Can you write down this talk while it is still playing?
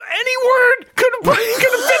any word could have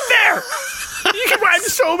fit there. You can rhyme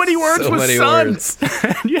so many words with sons.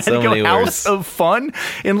 You had to go House of Fun.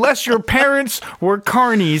 Unless your parents were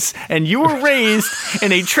carnies and you were raised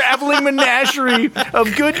in a traveling menagerie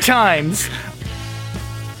of good times.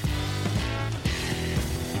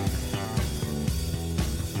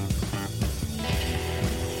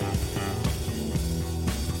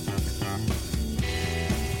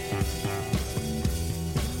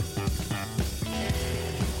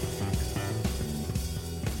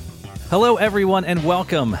 Hello, everyone, and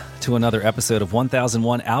welcome to another episode of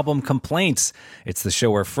 1001 Album Complaints. It's the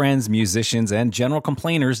show where friends, musicians, and general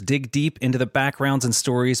complainers dig deep into the backgrounds and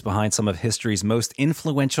stories behind some of history's most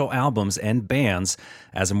influential albums and bands,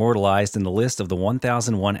 as immortalized in the list of the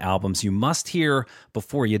 1001 albums you must hear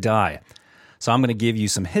before you die. So I'm going to give you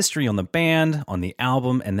some history on the band, on the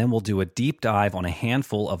album, and then we'll do a deep dive on a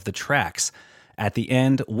handful of the tracks. At the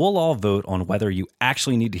end, we'll all vote on whether you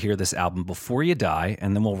actually need to hear this album before you die,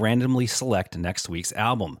 and then we'll randomly select next week's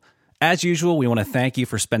album. As usual, we want to thank you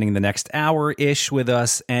for spending the next hour-ish with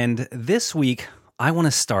us, and this week, I want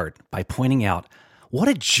to start by pointing out what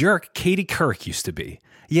a jerk Katie Couric used to be.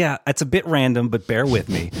 Yeah, it's a bit random, but bear with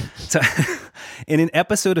me. So, in an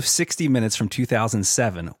episode of 60 Minutes from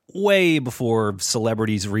 2007, way before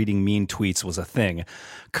celebrities reading mean tweets was a thing,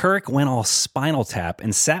 Couric went all Spinal Tap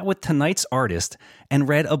and sat with tonight's artist and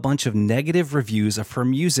read a bunch of negative reviews of her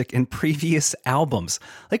music in previous albums.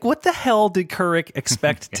 Like, what the hell did Couric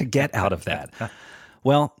expect to get out of that?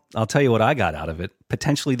 Well, I'll tell you what I got out of it.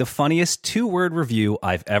 Potentially the funniest two-word review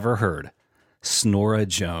I've ever heard. Snora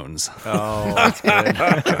Jones. Oh, that's good.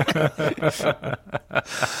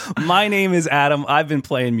 My name is Adam. I've been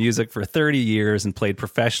playing music for 30 years and played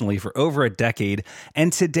professionally for over a decade.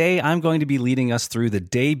 And today I'm going to be leading us through the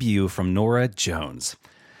debut from Norah Jones.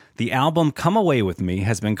 The album Come Away With Me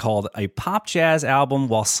has been called a pop jazz album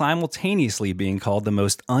while simultaneously being called the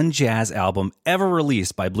most un-jazz album ever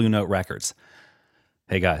released by Blue Note Records.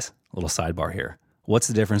 Hey guys, a little sidebar here. What's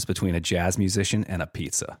the difference between a jazz musician and a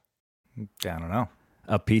pizza? I don't know.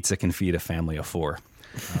 A pizza can feed a family of four.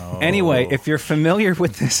 Oh. Anyway, if you're familiar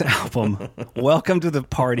with this album, welcome to the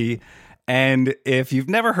party. And if you've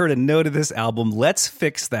never heard a note of this album, let's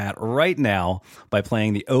fix that right now by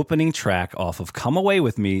playing the opening track off of Come Away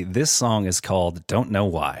With Me. This song is called Don't Know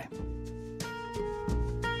Why.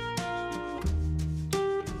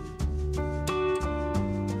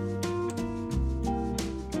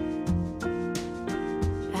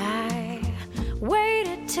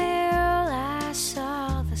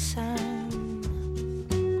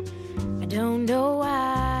 Don't know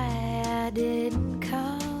why I didn't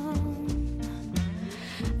come.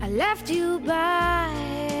 I left you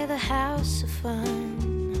by the House of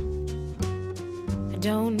Fun. I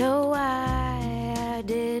don't know why I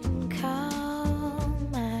didn't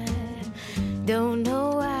come. I don't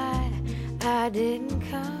know why I didn't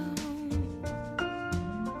come.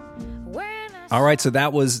 All right, so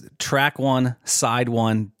that was track one, side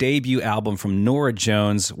one, debut album from Norah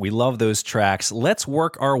Jones. We love those tracks. Let's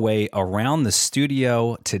work our way around the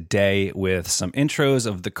studio today with some intros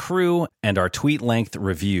of the crew and our tweet-length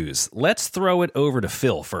reviews. Let's throw it over to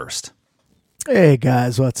Phil first. Hey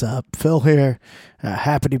guys, what's up? Phil here.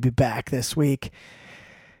 Happy to be back this week.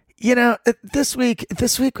 You know, this week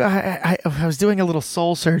I was doing a little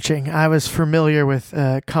soul searching. I was familiar with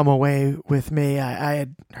Come Away With Me. I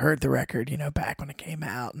had heard the record, back when it came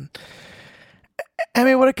out. And I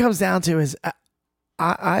mean, what it comes down to is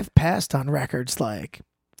I've passed on records like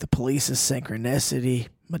The Police's Synchronicity,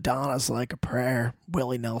 Madonna's Like a Prayer,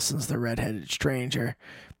 Willie Nelson's The Red-Headed Stranger,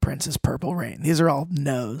 Prince's Purple Rain. These are all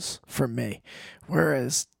no's from me.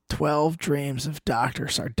 Whereas 12 Dreams of Dr.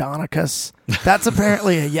 Sardonicus, that's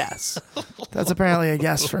apparently a yes. That's apparently a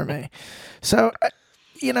yes for me. So,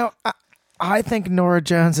 I think Norah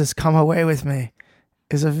Jones's Come Away With Me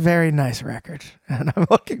is a very nice record, and I'm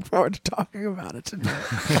looking forward to talking about it today.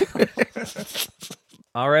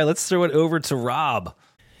 All right, let's throw it over to Rob.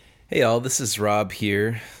 Hey, all, this is Rob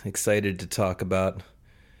here, excited to talk about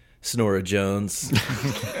Snora Jones.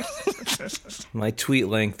 My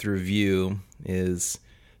tweet-length review is...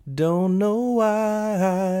 Don't know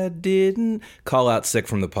why I didn't call out sick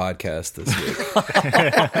from the podcast this week.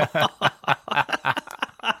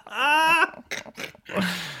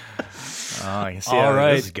 Oh, you see how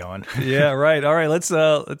this is going. Yeah, right. All right, let's,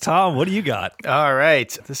 Tom, what do you got? All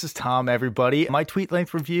right, this is Tom, everybody. My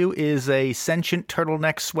tweet-length review is a sentient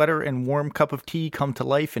turtleneck sweater and warm cup of tea come to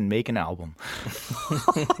life and make an album.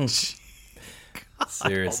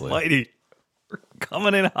 Seriously. Almighty. We're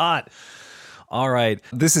coming in hot. All right,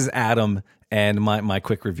 this is Adam, and my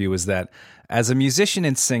quick review is that As a musician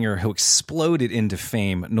and singer who exploded into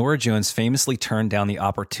fame, Norah Jones famously turned down the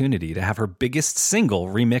opportunity to have her biggest single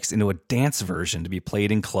remixed into a dance version to be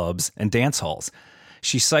played in clubs and dance halls.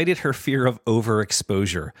 She cited her fear of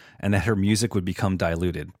overexposure and that her music would become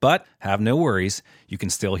diluted. But have no worries, you can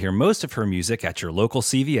still hear most of her music at your local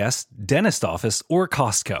CVS, dentist office, or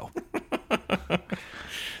Costco.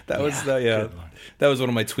 That was one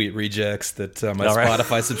of my tweet rejects that my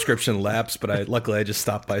Spotify subscription lapsed, but luckily I just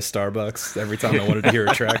stopped by Starbucks every time I wanted to hear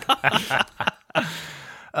a track.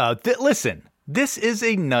 Listen, this is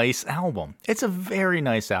a nice album. It's a very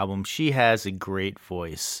nice album. She has a great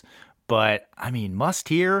voice. But I mean, must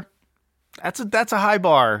hear. That's a high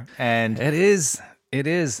bar, and it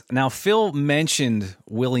is. Now, Phil mentioned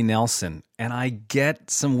Willie Nelson, and I get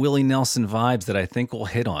some Willie Nelson vibes that I think we'll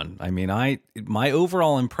hit on. I mean, my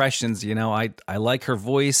overall impressions, I like her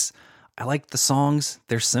voice. I like the songs.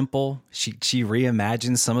 They're simple. She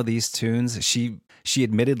reimagines some of these tunes. She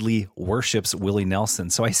admittedly worships Willie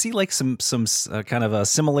Nelson. So I see like some kind of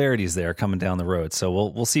similarities there coming down the road. So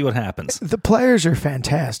we'll see what happens. The players are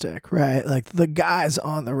fantastic, right? Like the guys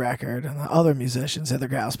on the record and the other musicians that the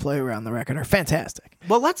guys play around the record are fantastic.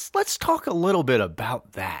 Well, let's talk a little bit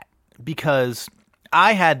about that, because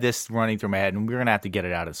I had this running through my head, and we're going to have to get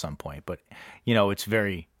it out at some point. But, it's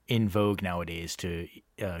very in vogue nowadays to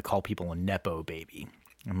call people a Nepo baby.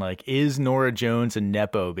 I'm like, is Norah Jones a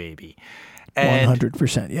Nepo baby? And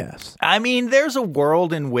 100% yes. I mean, there's a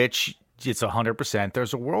world in which it's 100%.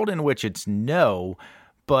 There's a world in which it's no,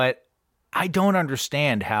 but I don't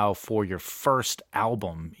understand how for your first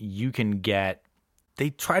album you can get – they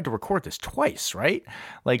tried to record this twice, right?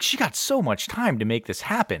 Like, she got so much time to make this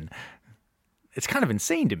happen. It's kind of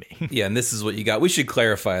insane to me. Yeah, and this is what you got. We should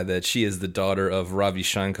clarify that she is the daughter of Ravi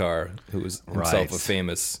Shankar, who is himself a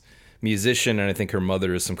famous – musician, and I think her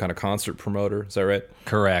mother is some kind of concert promoter. Is that right?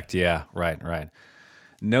 Correct. Yeah. Right.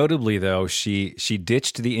 Notably, though, she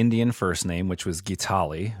ditched the Indian first name, which was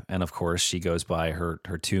Geetali, and of course, she goes by her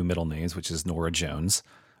two middle names, which is Norah Jones,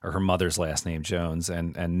 or her mother's last name Jones,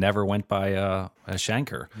 and never went by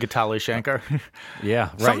Shankar. Geetali Shankar. Yeah,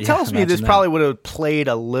 right. Something tells me this probably would have played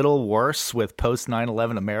a little worse with post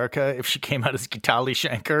 9/11 America if she came out as Geetali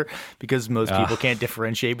Shankar, because most people can't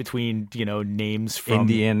differentiate between names from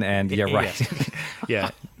Indian and right. Yeah.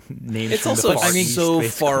 Names. It's also so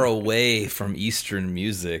far away from Eastern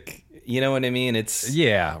music. You know what I mean? It's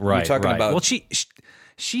right. We're talking about. Well,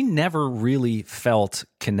 she never really felt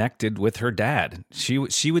connected with her dad. She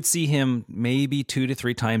would see him maybe 2 to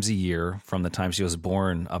 3 times a year from the time she was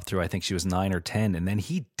born up through I think she was 9 or 10, and then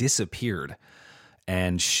he disappeared.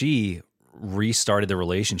 And she restarted the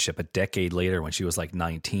relationship a decade later when she was like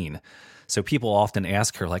 19. So people often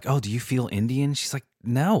ask her like, "Oh, do you feel Indian?" She's like,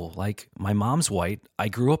 "No, like my mom's white. I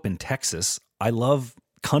grew up in Texas. I love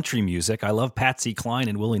country music. I love Patsy Cline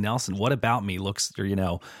and Willie Nelson. What about me looks,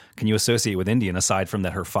 can you associate with Indian, aside from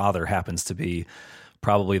that her father happens to be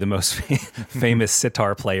probably the most famous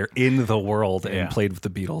sitar player in the world and played with the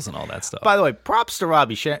Beatles and all that stuff." By the way, props to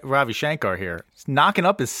Ravi Shankar here. He's knocking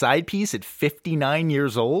up his side piece at 59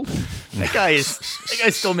 years old. That guy's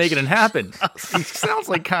still making it happen. He sounds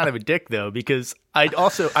like kind of a dick, though, because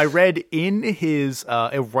I read in his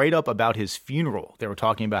a write-up about his funeral, they were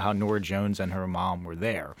talking about how Norah Jones and her mom were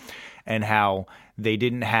there and how they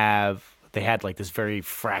had like this very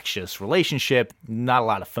fractious relationship, not a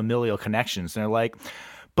lot of familial connections. And they're like,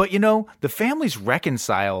 but the families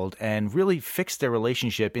reconciled and really fixed their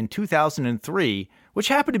relationship in 2003, which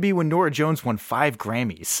happened to be when Norah Jones won 5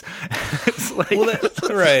 Grammys. It's like, well, that's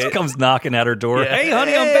right. Comes knocking at her door. Yeah. Hey,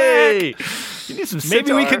 honey, I'm back. You need some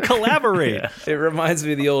Maybe we could collaborate. Yeah. It reminds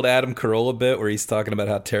me of the old Adam Carolla bit where he's talking about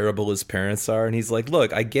how terrible his parents are. And he's like,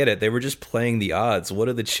 look, I get it. They were just playing the odds. What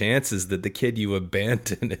are the chances that the kid you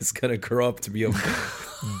abandon is going to grow up to be a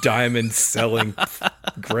diamond-selling,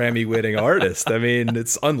 Grammy-winning artist? I mean,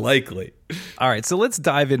 it's unlikely. All right, so let's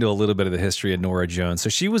dive into a little bit of the history of Norah Jones. So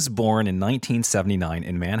she was born in 1979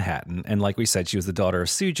 in Manhattan. And like we said, she was the daughter of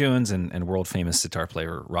Sue Jones and world-famous sitar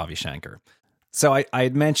player Ravi Shankar. So I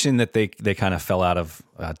had mentioned that they kind of fell out of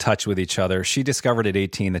touch with each other. She discovered at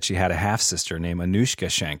 18 that she had a half-sister named Anushka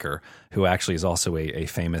Shankar, who actually is also a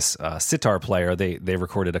famous sitar player. They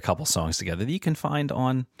recorded a couple songs together that you can find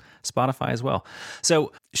on Spotify as well.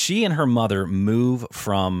 So she and her mother move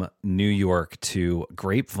from New York to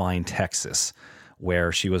Grapevine, Texas,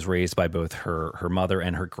 where she was raised by both her mother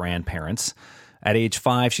and her grandparents. At age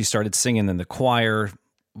 5, she started singing in the choir.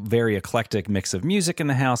 very eclectic mix of music in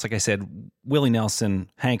the house. Like I said, Willie Nelson,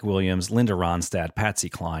 Hank Williams, Linda Ronstadt, Patsy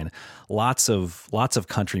Cline, lots of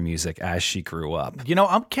country music as she grew up.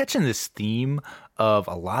 I'm catching this theme of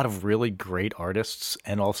a lot of really great artists,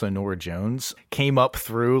 and also Norah Jones came up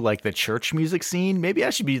through like the church music scene. Maybe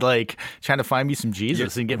I should be like trying to find me some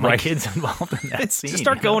Jesus and get my kids involved in that scene. Just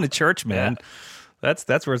start going to church, man. Yeah.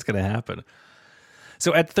 That's where it's going to happen.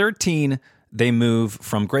 So at 13, they move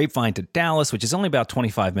from Grapevine to Dallas, which is only about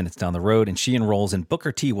 25 minutes down the road, and she enrolls in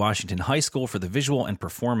Booker T. Washington High School for the Visual and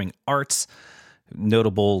Performing Arts.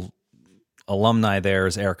 Notable alumni there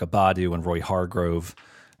is Erykah Badu and Roy Hargrove,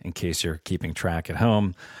 in case you're keeping track at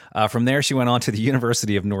home. From there, she went on to the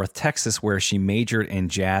University of North Texas, where she majored in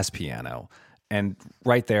jazz piano. And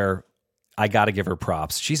right there, I got to give her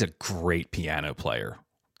props. She's a great piano player.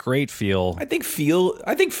 Great feel. I think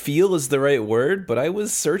feel is the right word, but I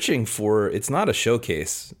was searching for, it's not a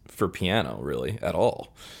showcase for piano really at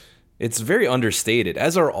all. It's very understated,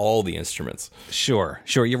 as are all the instruments. Sure.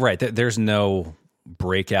 You're right. There's no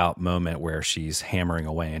breakout moment where she's hammering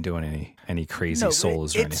away and doing any crazy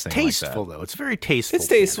solos or anything like that. It's tasteful, though. It's very tasteful. It's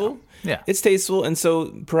tasteful. Yeah. It's tasteful. And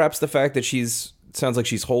so perhaps the fact that sounds like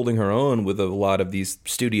she's holding her own with a lot of these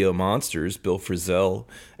studio monsters, Bill Frisell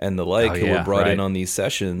and the like, who were brought in on these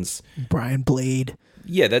sessions. Brian Blade.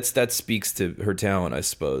 Yeah, that speaks to her talent, I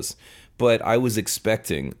suppose. But I was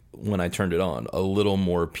expecting, when I turned it on, a little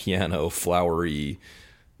more piano, flowery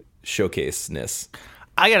showcase-ness.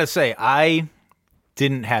 I gotta say, I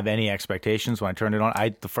didn't have any expectations when I turned it on.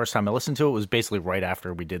 The first time I listened to it was basically right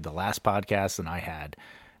after we did the last podcast, and I had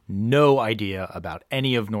no idea about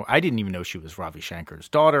any of I didn't even know she was Ravi Shankar's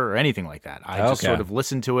daughter or anything like that. I just sort of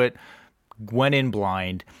listened to it, went in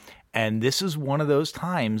blind, and this is one of those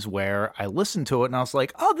times where I listened to it and I was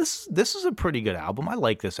like, oh, this is a pretty good album. I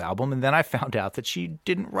like this album. And then I found out that she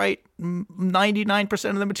didn't write 99%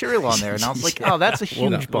 of the material on there. And I was like, oh, that's a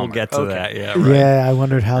huge bummer. We'll get to that. Yeah, right. Yeah, I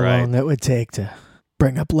wondered how long it would take to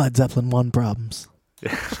bring up Led Zeppelin 1 problems.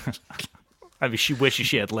 I mean, she wishes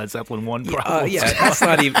she had Led Zeppelin 1 problems. Yeah, that's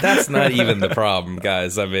not even the problem,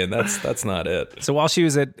 guys. I mean, that's not it. So while she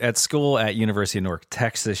was at school at University of North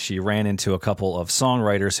Texas, she ran into a couple of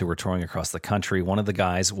songwriters who were touring across the country. One of the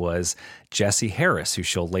guys was Jesse Harris, who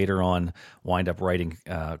she'll later on wind up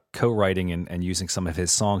co-writing and using some of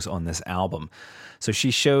his songs on this album. So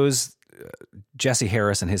she shows Jesse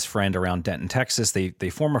Harris and his friend around Denton, Texas. They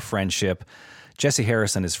form a friendship. Jesse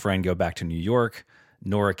Harris and his friend go back to New York.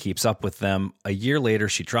 Norah keeps up with them. A year later,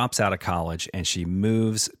 she drops out of college and she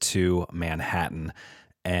moves to Manhattan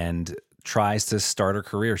and tries to start her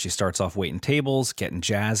career. She starts off waiting tables, getting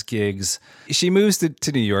jazz gigs. She moves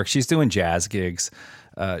to New York. She's doing jazz gigs.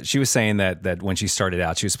 She was saying that when she started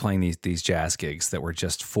out, she was playing these jazz gigs that were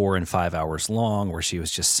just 4 and 5 hours long, where she was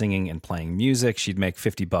just singing and playing music. She'd make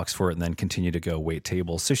 $50 for it and then continue to go wait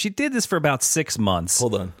tables. So she did this for about 6 months.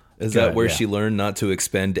 Hold on. Is that where she learned not to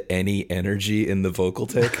expend any energy in the vocal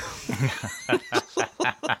take?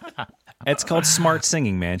 It's called smart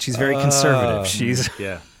singing, man. She's very conservative. She's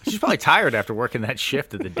probably tired after working that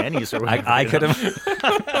shift at the Denny's. Or I could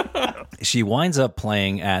have. She winds up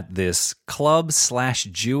playing at this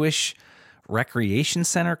club/Jewish recreation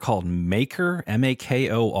center called Makor,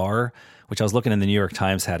 Makor, which I was looking in the New York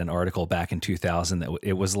Times had an article back in 2000 that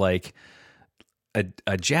it was like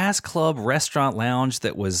a jazz club restaurant lounge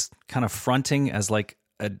that was kind of fronting as like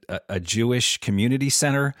a Jewish community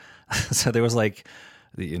center. So there was like,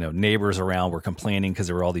 neighbors around were complaining because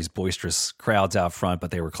there were all these boisterous crowds out front,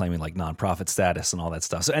 but they were claiming like nonprofit status and all that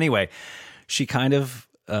stuff. So anyway, she kind of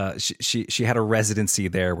she had a residency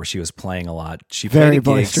there where she was playing a lot. She very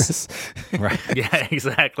boisterous, right? Yeah,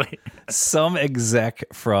 exactly. Some exec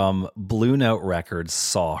from Blue Note Records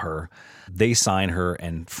saw her. They sign her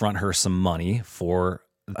and front her some money for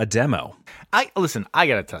a demo. Listen, I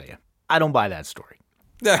got to tell you, I don't buy that story.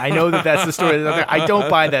 I know that's the story. I don't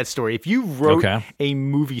buy that story. If you wrote a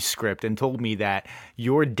movie script and told me that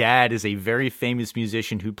your dad is a very famous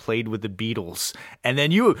musician who played with the Beatles, and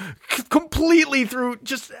then you completely through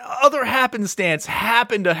just other happenstance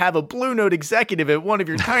happen to have a Blue Note executive at one of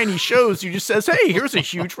your tiny shows who just says, hey, here's a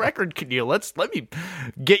huge record deal. Let me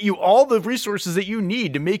get you all the resources that you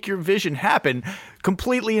need to make your vision happen,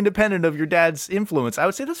 completely independent of your dad's influence, I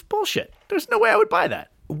would say that's bullshit. There's no way I would buy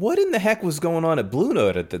that. What in the heck was going on at Blue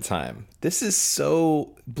Note at the time? This is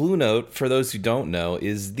Blue Note, for those who don't know,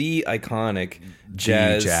 is the iconic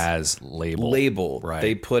jazz label. Right.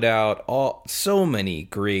 They put out so many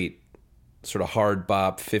great sort of hard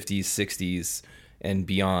bop 50s, 60s, and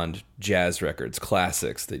beyond jazz records,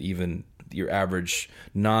 classics that even your average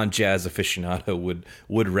non-jazz aficionado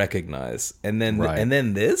would recognize. And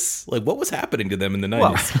then this, like, what was happening to them in the 90s?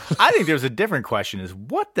 Well, I think there's a different question: is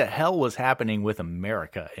what the hell was happening with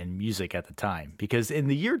America and music at the time? Because in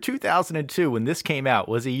the year 2002, when this came out,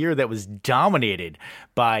 was a year that was dominated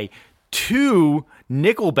by 2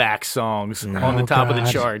 Nickelback songs on the top of the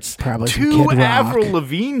charts, Probably 2 Avril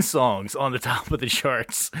Lavigne songs on the top of the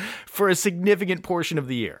charts for a significant portion of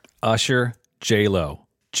the year. Usher, J-Lo,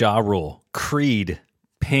 Ja Rule, Creed,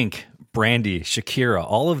 Pink, Brandy, Shakira,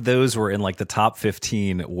 all of those were in like the top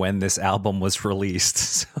 15 when this album was released.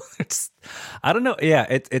 So I don't know. Yeah,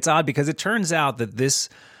 it's odd because it turns out that this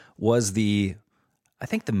was I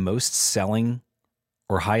think the most selling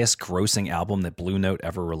or highest grossing album that Blue Note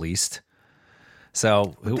ever released.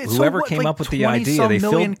 So whoever came up with the idea, they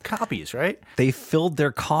filled copies, right? They filled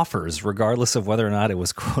their coffers regardless of whether or not it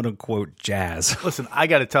was quote unquote jazz. Listen, I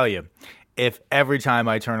got to tell you, if every time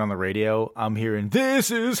I turn on the radio, I'm hearing,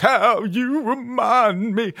 "This is how you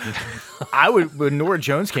remind me," I would, when Norah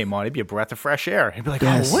Jones came on, it'd be a breath of fresh air. I'd be like,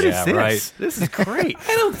 "Oh, what is this? Right. This is great."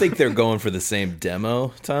 I don't think they're going for the same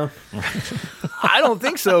demo, Tom. I don't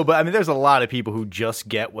think so, but I mean, there's a lot of people who just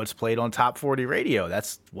get what's played on Top 40 radio.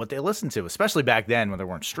 That's what they listen to, especially back then when there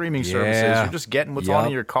weren't streaming services. You're just getting what's on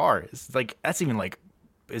in your car. It's like, that's even like,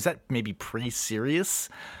 is that maybe pre-Sirius?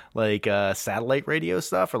 Like satellite radio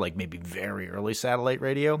stuff, or like maybe very early satellite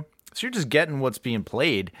radio. So you're just getting what's being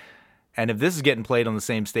played. And if this is getting played on the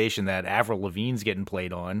same station that Avril Lavigne's getting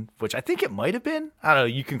played on, which I think it might have been, I don't know,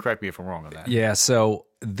 you can correct me if I'm wrong on that. Yeah, so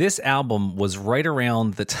this album was right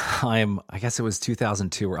around the time, I guess it was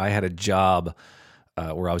 2002, where I had a job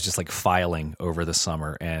where I was just like filing over the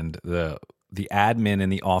summer, and the admin in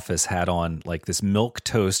the office had on like this milk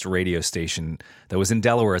toast radio station that was in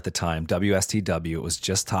Delaware at the time, WSTW. It was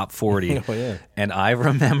just top 40. Oh, yeah. And I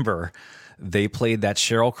remember they played that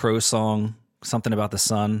Sheryl Crow song, something about the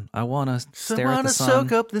sun. I want to stare at the sun.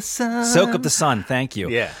 Soak up the sun. Soak up the sun. Thank you.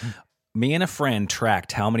 Yeah. Me and a friend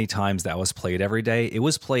tracked how many times that was played every day. It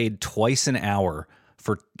was played twice an hour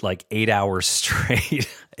for like 8 hours straight.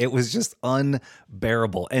 It was just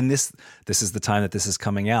unbearable. And this is the time that this is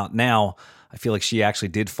coming out. Now, I feel like she actually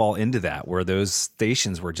did fall into that, where those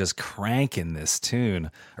stations were just cranking this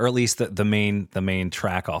tune, or at least the main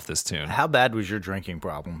track off this tune. How bad was your drinking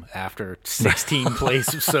problem after 16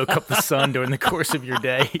 plays of Soak Up the Sun during the course of your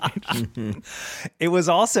day? It was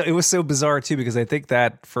so bizarre too, because I think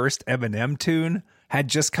that first Eminem tune had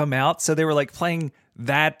just come out, so they were like playing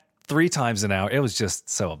that 3 times an hour. It was just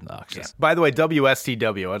so obnoxious. Yeah. By the way,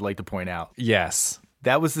 WSTW, I'd like to point out. Yes.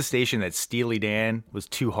 That was the station that Steely Dan was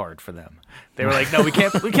too hard for them. They were like, "No, we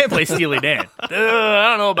can't play Steely Dan. I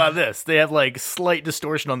don't know about this. They have like slight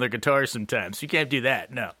distortion on their guitars sometimes. You can't do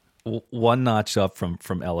that. No." One notch up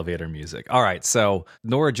from elevator music. All right, so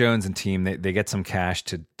Norah Jones and team, they get some cash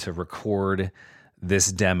to record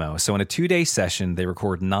this demo. So in a 2-day session, they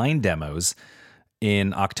record 9 demos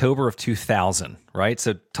in October of 2000, right?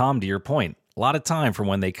 So Tom, to your point, a lot of time from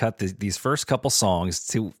when they cut these first couple songs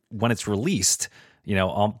to when it's released,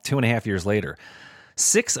 2.5 years later.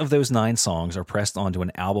 6 of those 9 songs are pressed onto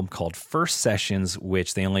an album called First Sessions,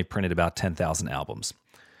 which they only printed about 10,000 albums.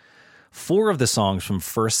 4 of the songs from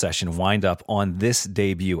First Session wind up on this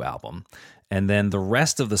debut album. And then the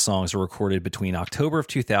rest of the songs are recorded between October of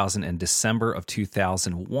 2000 and December of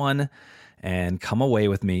 2001. And Come Away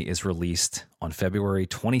With Me is released on February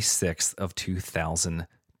 26th of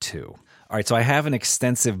 2002. All right, so I have an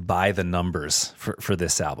extensive by the numbers for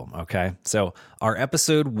this album, okay? So our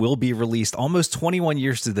episode will be released almost 21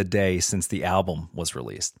 years to the day since the album was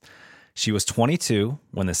released. She was 22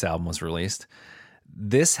 when this album was released.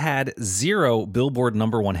 This had 0 Billboard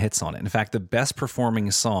 #1 hits on it. In fact, the best performing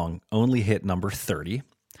song only hit number 30.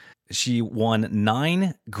 She won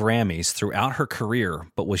 9 Grammys throughout her career,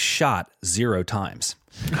 but was shot 0 times.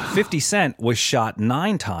 50 Cent was shot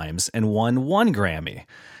 9 times and won 1 Grammy.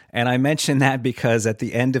 And I mention that because at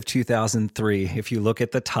the end of 2003, if you look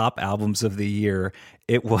at the top albums of the year,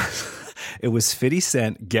 it was 50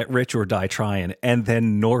 Cent, Get Rich or Die Tryin', and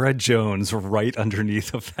then Norah Jones right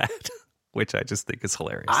underneath of that, which I just think is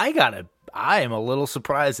hilarious. I am a little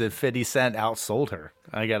surprised that 50 Cent outsold her,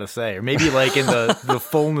 I gotta say. Or maybe like in the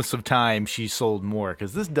fullness of time, she sold more.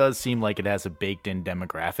 Because this does seem like it has a baked-in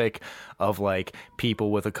demographic of like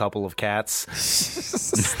people with a couple of cats.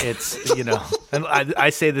 It's, and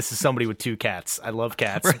I say this as somebody with 2 cats. I love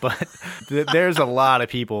cats, right. But there's a lot of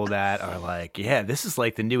people that are like, yeah, this is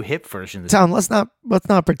like the new hip version. Tom, let's not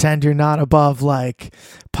pretend you're not above like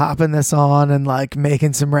popping this on and like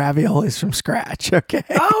making some raviolis from scratch, okay?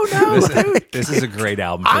 Oh no! This is a great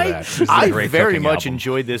album for that. This is a I great very cooking much album.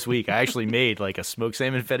 enjoyed this week. I actually made like a smoked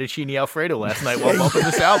salmon fettuccine Alfredo last night while bumping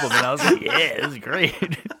this album, and I was like, yeah, this is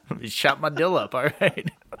great. Shot my dill up, all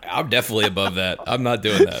right. I'm definitely above that. I'm not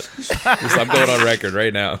doing that. I'm going on record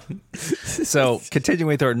right now. So, continuing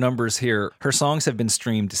with our numbers here, her songs have been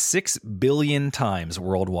streamed 6 billion times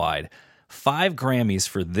worldwide. 5 Grammys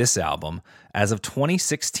for this album. As of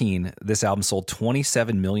 2016, this album sold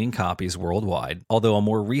 27 million copies worldwide, although a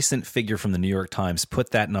more recent figure from the New York Times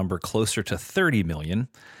put that number closer to 30 million.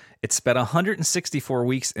 It spent 164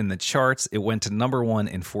 weeks in the charts. It went to number 1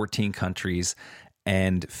 in 14 countries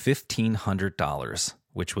and $1,500,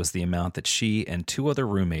 which was the amount that she and 2 other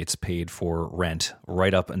roommates paid for rent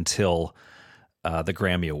right up until the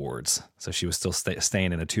Grammy Awards. So she was still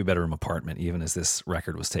staying in a 2-bedroom apartment even as this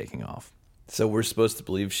record was taking off. So we're supposed to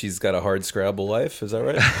believe she's got a hard scrabble life? Is that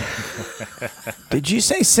right? Did you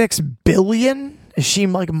say 6 billion? Is she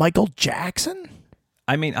like Michael Jackson?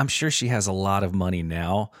 I mean, I'm sure she has a lot of money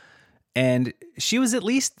now. And she was, at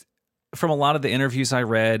least from a lot of the interviews I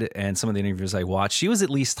read and some of the interviews I watched, she was at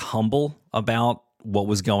least humble about what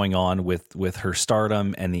was going on with her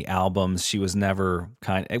stardom and the albums. She was never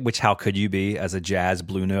which how could you be as a jazz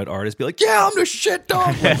Blue Note artist? Be like, yeah, I'm the shit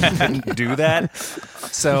dog. Do that.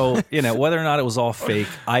 So, whether or not it was all fake,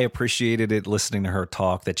 I appreciated it listening to her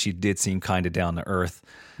talk, that she did seem kind of down to earth.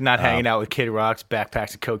 Not hanging out with Kid Rock's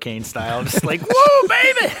backpacks of cocaine style, just like, whoa,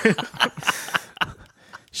 baby.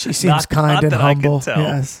 She seems kind and humble.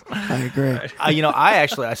 Yes, I agree.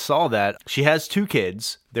 I saw that she has 2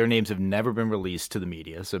 kids. Their names have never been released to the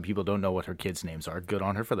media, so people don't know what her kids' names are. Good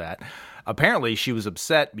on her for that. Apparently, she was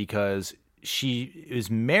upset because she is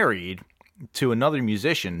married to another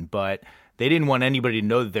musician, but they didn't want anybody to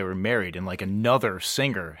know that they were married. And like another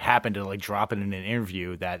singer happened to like drop it in an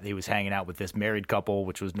interview that he was hanging out with this married couple,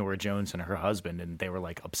 which was Norah Jones and her husband, and they were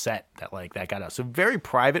like upset that like that got out. So very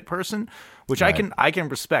private person, which right. I can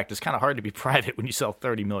respect. It's kind of hard to be private when you sell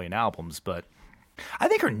 30 million albums, but I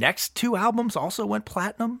think her next 2 albums also went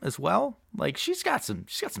platinum as well. Like she's got some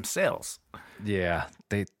sales. Yeah,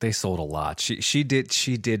 they sold a lot. She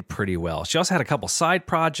did pretty well. She also had a couple side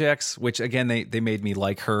projects, which again they made me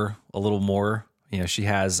like her a little more. She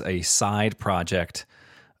has a side project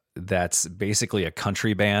that's basically a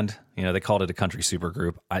country band. They called it a country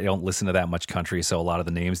supergroup. I don't listen to that much country, so a lot of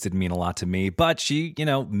the names didn't mean a lot to me. But she,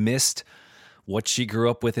 missed what she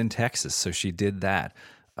grew up with in Texas, so she did that.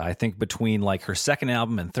 I think between like her second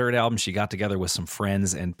album and third album, she got together with some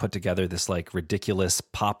friends and put together this like ridiculous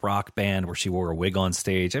pop rock band where she wore a wig on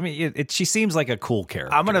stage. I mean, she seems like a cool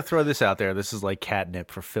character. I'm going to throw this out there. This is like catnip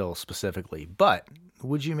for Phil specifically. But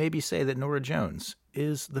would you maybe say that Norah Jones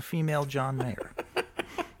is the female John Mayer?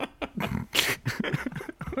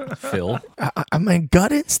 Phil? I mean,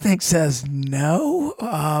 gut instinct says no,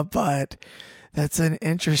 but that's an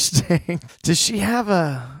interesting... Does she have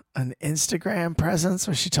an Instagram presence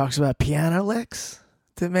where she talks about piano licks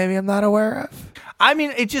that maybe I'm not aware of? I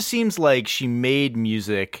mean, it just seems like she made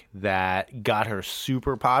music that got her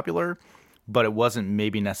super popular, but it wasn't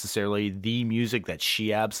maybe necessarily the music that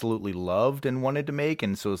she absolutely loved and wanted to make.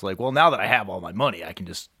 And so it's like, well, now that I have all my money, I can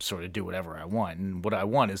just sort of do whatever I want. And what I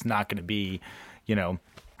want is not going to be,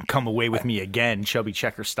 come away with me again, Chubby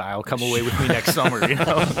Checker style, come away with me next summer,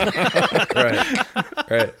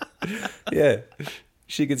 Right. Yeah.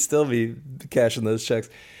 She could still be cashing those checks.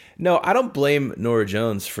 No, I don't blame Norah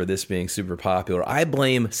Jones for this being super popular. I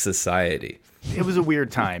blame society. It was a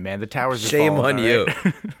weird time, man. The towers are Shame falling, on you.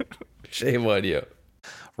 Right? Shame on you.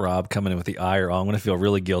 Rob coming in with the ire. I'm going to feel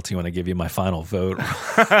really guilty when I give you my final vote.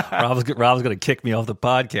 Rob's going to kick me off the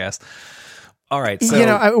podcast. All right,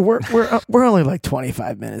 so we're only like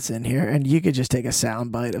 25 minutes in here, and you could just take a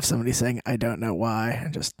soundbite of somebody saying "I don't know why"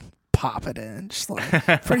 and just pop it in, just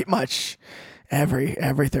like pretty much every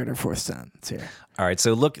third or fourth sentence here. All right,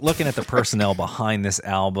 so looking at the personnel behind this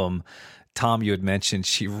album, Tom, you had mentioned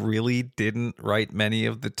she really didn't write many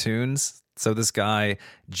of the tunes. So this guy,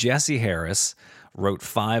 Jesse Harris, wrote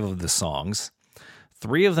 5 of the songs.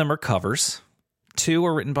 3 of them are covers. 2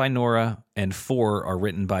 are written by Norah, and 4 are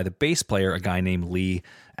written by the bass player, a guy named Lee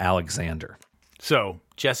Alexander. So,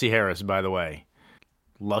 Jesse Harris, by the way,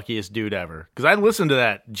 luckiest dude ever. Because I listened to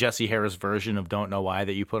that Jesse Harris version of Don't Know Why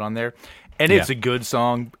that you put on there, and it's a good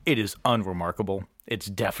song. It is unremarkable. It's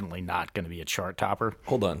definitely not going to be a chart topper.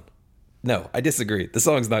 Hold on. No, I disagree. The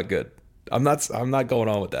song's not good. I'm not going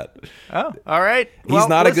on with that. Oh, all right. He's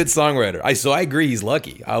not a good songwriter. So I agree he's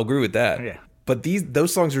lucky. I'll agree with that. Yeah. But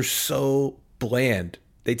those songs are so bland.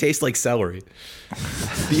 They taste like celery.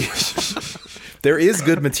 There is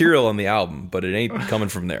good material on the album, but it ain't coming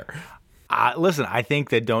from there. Listen, I think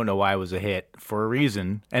that Don't Know Why was a hit for a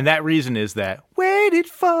reason, and that reason is that waited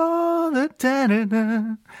for the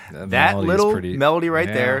da-da-da. That little melody right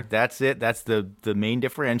there. That's it. That's the main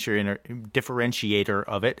differentiator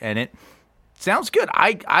of it, and it sounds good.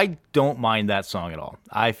 I don't mind that song at all.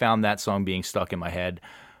 I found that song being stuck in my head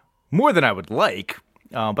more than I would like.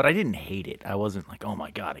 But I didn't hate it. I wasn't like, oh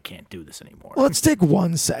my God, I can't do this anymore. Well, let's take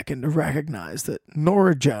 1 second to recognize that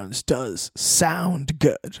Norah Jones does sound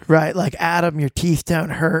good, right? Like, Adam, your teeth don't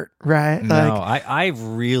hurt, right? No, I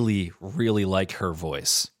really, really like her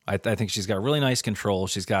voice. I think she's got really nice control.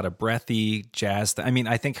 She's got a breathy jazz.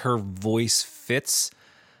 I think her voice fits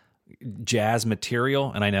jazz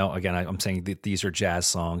material. And I know, again, I'm saying that these are jazz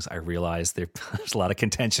songs. I realize there's a lot of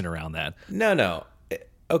contention around that. No.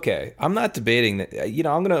 Okay, I'm not debating that.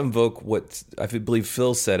 I'm going to invoke what I believe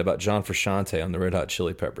Phil said about John Frusciante on the Red Hot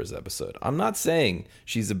Chili Peppers episode. I'm not saying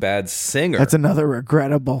she's a bad singer. That's another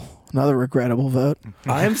regrettable vote.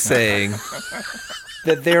 I'm saying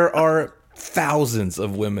that there are thousands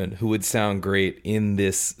of women who would sound great in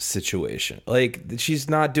this situation. Like, she's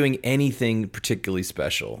not doing anything particularly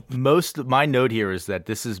special. My note here is that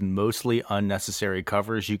this is mostly unnecessary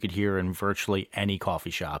covers you could hear in virtually any coffee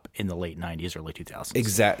shop in the late 90s, early 2000s.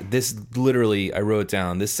 Exactly. This literally, I wrote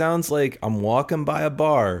down, this sounds like I'm walking by a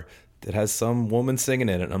bar that has some woman singing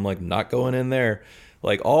in it, and I'm like, not going in there.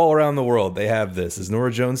 Like, all around the world, they have this. Is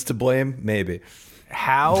Norah Jones to blame? Maybe.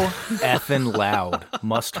 How effing loud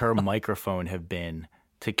must her microphone have been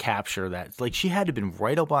to capture that? Like, she had to have been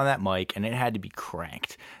right up on that mic, and it had to be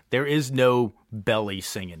cranked. There is no belly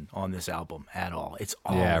singing on this album at all. It's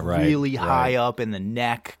all really high up in the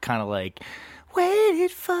neck, kind of like,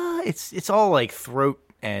 waited for. It's all like throat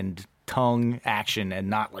and tongue action and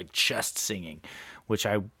not like chest singing, which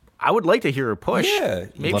I would like to hear her push. Yeah.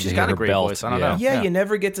 Maybe she's got a great voice. I don't know. Yeah, you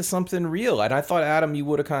never get to something real. And I thought, Adam, you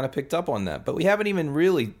would have kind of picked up on that. But we haven't even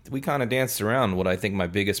really, we kind of danced around what I think my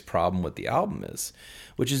biggest problem with the album is,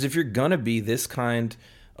 which is if you're going to be this kind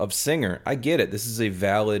of singer, I get it. This is a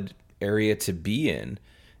valid area to be in.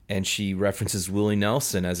 And she references Willie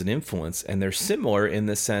Nelson as an influence. And they're similar in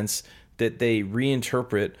the sense that they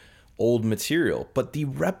reinterpret old material. But the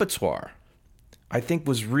repertoire, I think,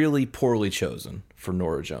 was really poorly chosen for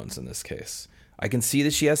Norah Jones in this case. I can see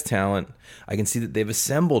that she has talent. I can see that they've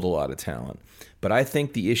assembled a lot of talent. But I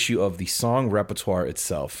think the issue of the song repertoire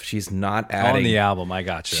itself, she's not adding. On the album, I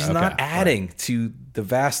got you. She's not adding to the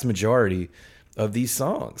vast majority of these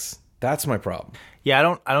songs. That's my problem.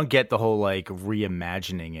 Yeah, I don't get the whole like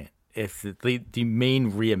reimagining it. If the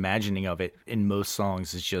main reimagining of it in most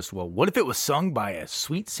songs is just, well, what if it was sung by a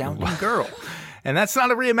sweet sounding girl? And that's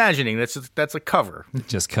not a reimagining. That's a cover.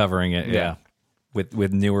 Just covering it, yeah.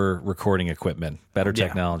 With newer recording equipment, better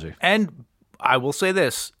technology. And I will say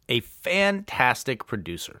this, a fantastic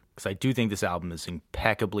producer, because I do think this album is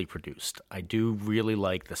impeccably produced. I do really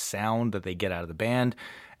like the sound that they get out of the band,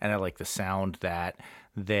 and I like the sound that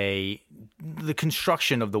the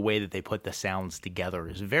construction of the way that they put the sounds together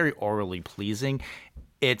is very orally pleasing.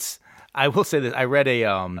 I will say that I read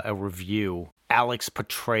a review, Alex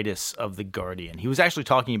Petraitis of The Guardian. He was actually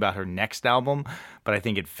talking about her next album, but I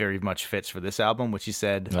think it very much fits for this album, which he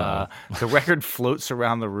said, the record floats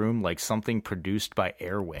around the room like something produced by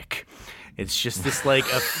Airwick. It's just this like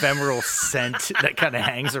ephemeral scent that kind of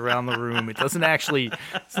hangs around the room.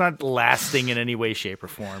 It's not lasting in any way, shape, or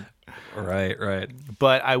form. Right.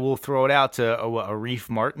 But I will throw it out to Arif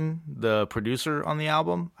Martin, the producer on the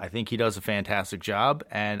album. I think he does a fantastic job,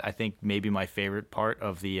 and I think maybe my favorite part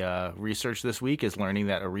of the research this week is learning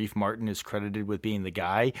that Arif Martin is credited with being the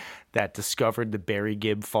guy that discovered the Barry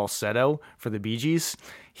Gibb falsetto for the Bee Gees.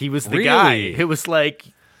 He was the guy. It was like,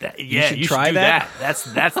 you should try do that. That's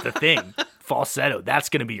the thing. Falsetto, that's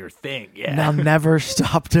going to be your thing. Yeah. Now never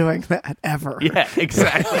stop doing that, ever. Yeah,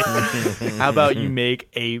 exactly. How about you make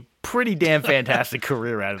a pretty damn fantastic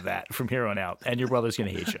career out of that from here on out, and your brother's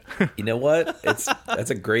going to hate you. You know what? That's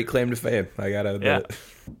a great claim to fame. I got to admit it.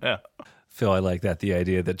 Yeah. Phil, I like that. The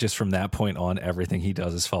idea that just from that point on, everything he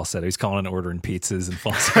does is falsetto. He's calling and ordering pizzas and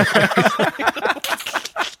falsetto.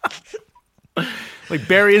 Like,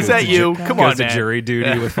 Barry, is that you? Come on, man. Goes to jury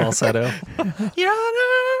duty with falsetto. Your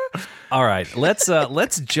Honor. All right,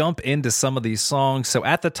 let's jump into some of these songs. So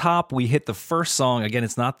at the top, we hit the first song. Again,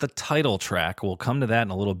 it's not the title track. We'll come to that in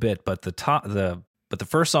a little bit. But the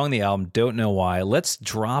first song on the album, Don't Know Why. Let's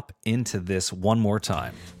drop into this one more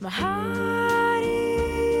time. My heart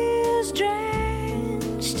is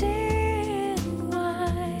drenched in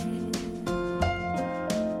wine,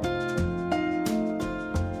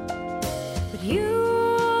 but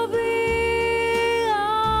you'll be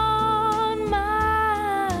on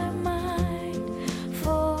my mind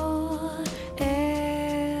for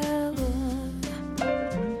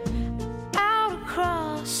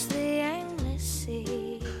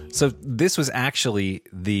So this was actually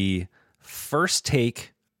the first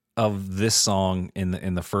take of this song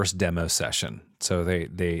in the first demo session. So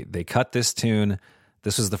they cut this tune.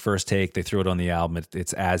 This was the first take. They threw it on the album.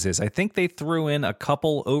 It's as is. I think they threw in a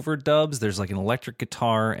couple overdubs. There's like an electric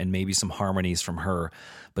guitar and maybe some harmonies from her.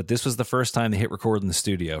 But this was the first time they hit record in the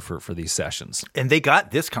studio for these sessions. And they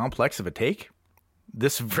got this complex of a take?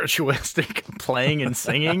 This virtuistic playing and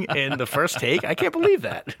singing in the first take? I can't believe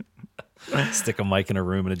that. Stick a mic in a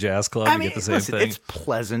room in a jazz club and get the same thing. It's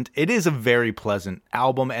pleasant. It is a very pleasant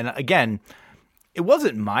album. And again, it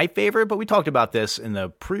wasn't my favorite, but we talked about this in the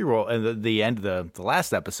pre-roll and the end of the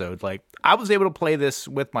last episode. Like, I was able to play this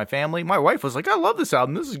with my family. My wife was like, I love this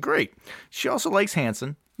album. This is great. She also likes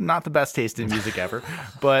Hanson. Not the best taste in music ever,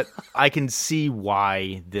 but I can see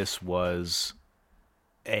why this was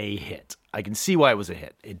a hit. I can see why it was a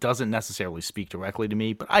hit. It doesn't necessarily speak directly to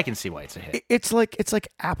me, but I can see why it's a hit. It's like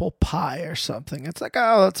apple pie or something. It's like,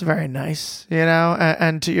 oh, that's very nice, you know.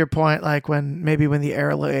 And to your point, like when the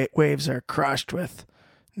airwaves are crushed with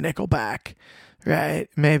Nickelback, right?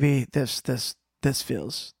 Maybe this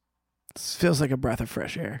feels like a breath of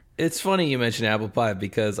fresh air. It's funny you mentioned apple pie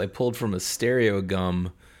because I pulled from a Stereo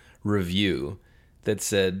Gum review that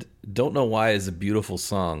said, "Don't Know Why" is a beautiful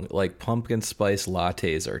song. Like pumpkin spice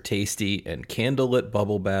lattes are tasty and candlelit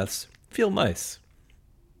bubble baths feel nice.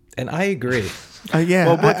 And I agree. Yeah,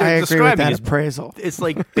 well, I agree with that appraisal. It's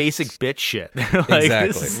like basic bitch shit. Like,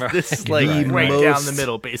 exactly. This is like right down the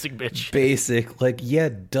middle, basic bitch shit. Basic, like, yeah,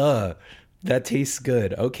 duh. That tastes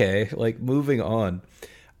good. Okay, like moving on.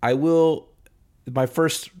 My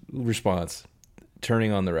first response,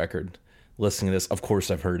 turning on the record, listening to this, of course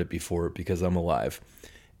I've heard it before because I'm alive.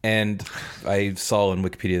 And I saw on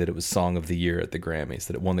Wikipedia that it was Song of the Year at the Grammys,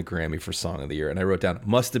 that it won the Grammy for Song of the Year. And I wrote down,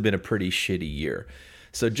 must have been a pretty shitty year.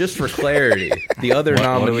 So just for clarity, the other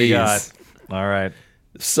nominees. What do we got? All right.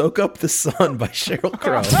 Soak Up the Sun by Sheryl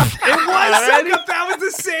Crow. It was Soak Up. That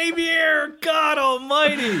was the same year. God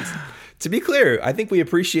almighty. To be clear, I think we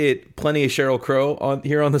appreciate plenty of Sheryl Crow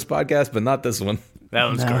here on this podcast, but not this one. That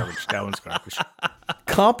one's garbage. That one's garbage.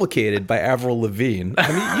 Complicated by Avril Lavigne.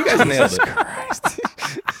 I mean, you guys nailed it.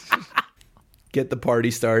 Get the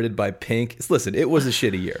Party Started by Pink. Listen, it was a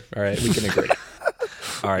shitty year. All right, we can agree.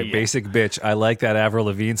 All right, yeah. Basic bitch. I like that Avril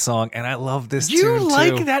Lavigne song, and I love this tune, you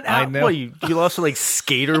like too. That? I know. Well, you also like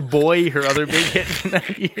Skater Boy, her other big hit from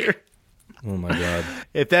that year. Oh my god!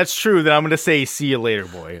 If that's true, then I'm going to say "See You Later,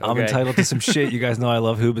 Boy." Okay? I'm entitled to some shit. You guys know I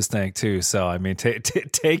love Hoobastank too, so I mean,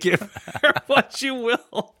 take it for what you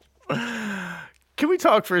will. Can we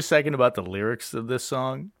talk for a second about the lyrics of this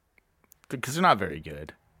song? Because they're not very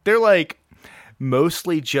good. They're like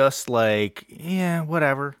mostly just like, yeah,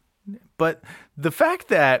 whatever. But the fact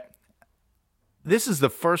that this is the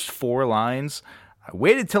first 4 lines. I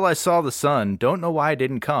waited till I saw the sun. Don't know why I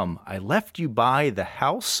didn't come. I left you by the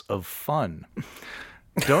house of fun.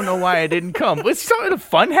 Don't know why I didn't come. What's he talking about? A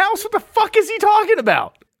fun house? What the fuck is he talking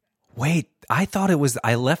about? Wait, I thought it was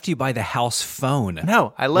I left you by the house phone.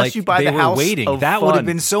 No, I left you by the house waiting. of that fun. would have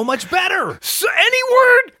been so much better. So any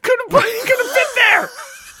word could have fit there.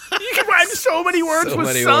 You can rhyme so many words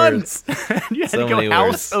with suns. You had to go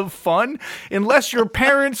house of fun. Unless your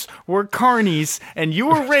parents were carnies and you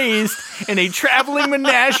were raised in a traveling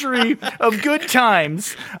menagerie of good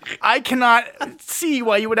times, I cannot see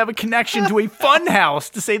why you would have a connection to a fun house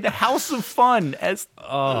to say the house of fun as...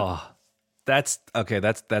 That's okay.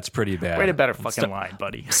 That's pretty bad. Write a better fucking line,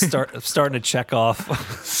 buddy. Starting to check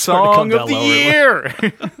off. Song of the year.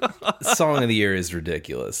 Song of the year is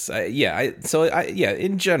ridiculous.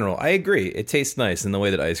 In general, I agree. It tastes nice in the way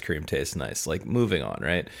that ice cream tastes nice. Like, moving on,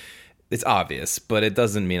 right? It's obvious, but it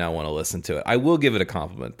doesn't mean I want to listen to it. I will give it a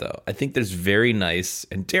compliment, though. I think there's very nice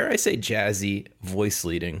and, dare I say, jazzy voice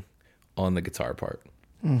leading on the guitar part.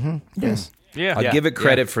 Mm-hmm. Yes. Yeah, I'll give it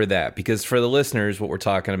credit for that, because for the listeners, what we're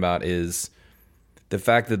talking about is the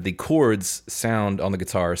fact that the chords on the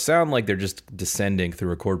guitar sound like they're just descending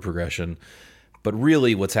through a chord progression, but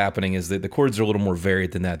really what's happening is that the chords are a little more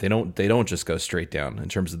varied than that. They don't just go straight down in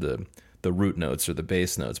terms of the root notes or the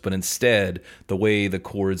bass notes, but instead the way the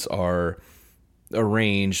chords are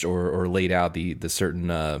arranged or laid out, the certain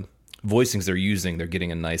voicings they're using, they're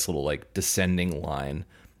getting a nice little like descending line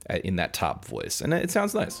in that top voice, and it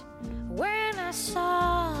sounds nice. When I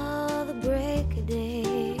saw the break of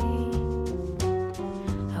day,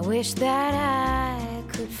 I wish that I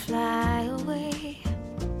could fly away.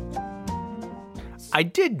 I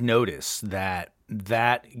did notice that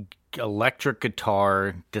electric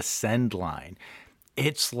guitar descend line,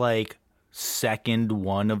 it's like second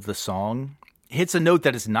one of the song. Hits a note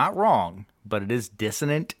that is not wrong, but it is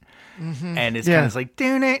dissonant. Mm-hmm. And it's kind of like,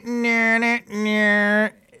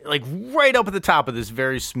 like right up at the top of this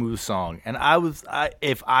very smooth song. And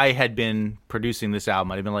if I had been producing this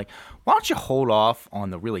album, I'd have been like, why don't you hold off on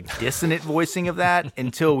the really dissonant voicing of that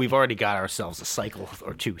until we've already got ourselves a cycle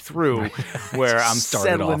or two through where I'm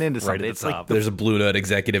settling into something. It's like there's a Blue Note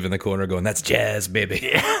executive in the corner going, "That's jazz,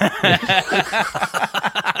 baby."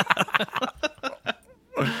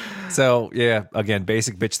 So, yeah, again,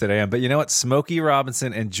 basic bitch that I am. But you know what? Smokey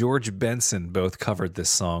Robinson and George Benson both covered this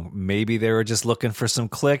song. Maybe they were just looking for some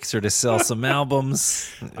clicks or to sell some albums,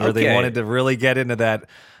 or they wanted to really get into that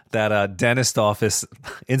dentist office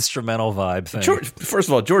instrumental vibe thing. First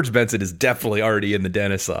of all, George Benson is definitely already in the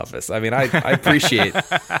dentist office. I mean, I appreciate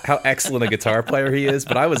how excellent a guitar player he is,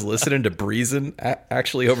 but I was listening to Breezin'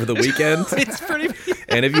 actually over the weekend. It's pretty.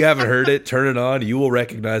 And if you haven't heard it, turn it on. You will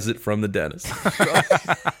recognize it from the dentist.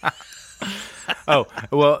 Oh,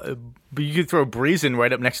 well, but you could throw Breezin'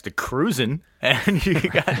 right up next to Cruisin', and you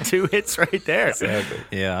got 2 hits right there. Exactly.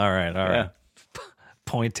 Yeah, all right. Yeah.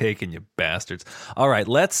 Point taken, you bastards. All right,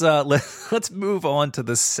 let's move on to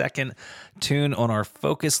the second tune on our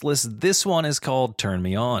focus list. This one is called Turn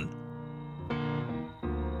Me On.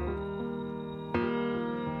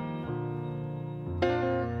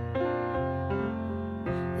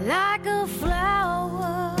 Like a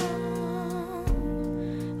flower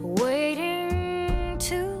waiting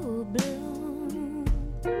to bloom,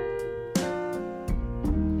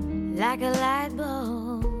 like a light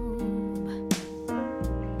bulb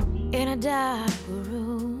in a dark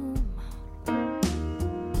room.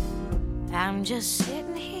 I'm just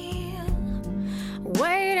sitting here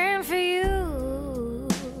waiting for you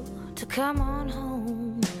to come on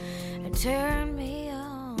home and turn me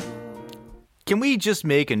on. Can we just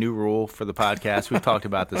make a new rule for the podcast? We've talked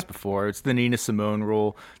about this before. It's the Nina Simone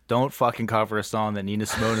rule. Don't fucking cover a song that Nina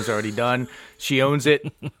Simone has already done. She owns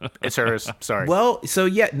it. It's hers. Sorry. Well, so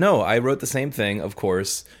yeah, no, I wrote the same thing, of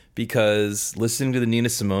course, because listening to the Nina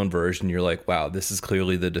Simone version, you're like, wow, this is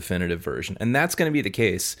clearly the definitive version. And that's going to be the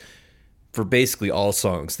case for basically all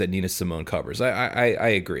songs that Nina Simone covers. I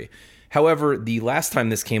agree. However, the last time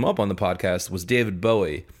this came up on the podcast was David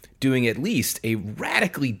Bowie doing at least a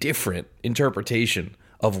radically different interpretation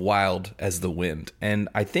of Wild as the Wind. And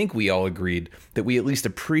I think we all agreed that we at least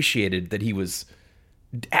appreciated that he was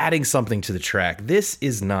adding something to the track. This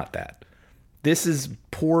is not that. This is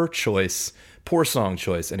poor choice, poor song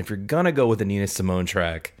choice. And if you're going to go with a Nina Simone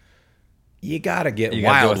track, you got to get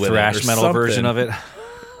wild with it. Thrash metal something. Version of it.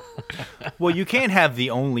 Well, you can't have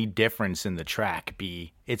the only difference in the track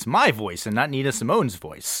be it's my voice and not Nina Simone's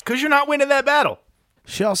voice, because you're not winning that battle.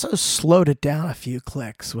 She also slowed it down a few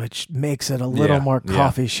clicks, which makes it a little more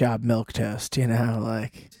coffee shop milquetoast, you know,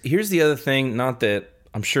 like. Here's the other thing, not that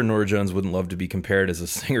I'm sure Norah Jones wouldn't love to be compared as a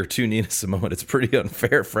singer to Nina Simone. It's pretty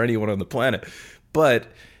unfair for anyone on the planet. But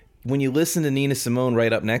when you listen to Nina Simone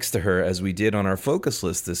right up next to her, as we did on our focus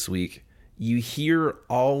list this week, you hear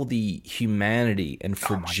all the humanity and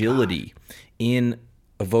fragility in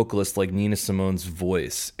a vocalist like Nina Simone's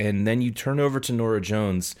voice. And then you turn over to Norah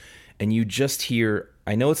Jones and you just hear,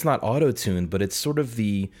 I know it's not auto-tune, but it's sort of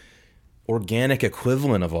the organic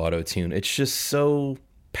equivalent of auto-tune. It's just so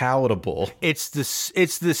palatable. It's the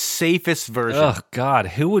safest version. Oh, God.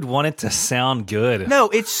 Who would want it to sound good? No,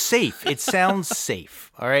 it's safe. It sounds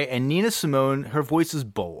safe. All right. And Nina Simone, her voice is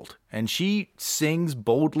bold. And she sings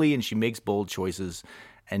boldly and she makes bold choices.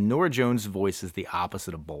 And Norah Jones' voice is the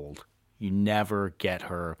opposite of bold. You never get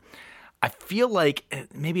her. I feel like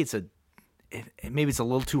maybe it's a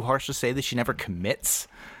little too harsh to say that she never commits,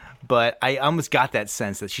 but I almost got that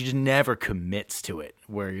sense that she just never commits to it,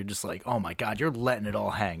 where you're just like, oh my God, you're letting it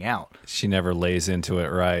all hang out. She never lays into it,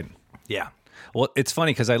 right? Yeah. Well, it's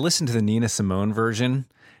funny because I listened to the Nina Simone version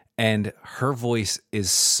and her voice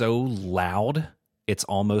is so loud, it's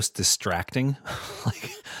almost distracting.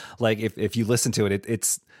 like if you listen to it,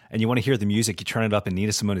 it's, and you want to hear the music, you turn it up and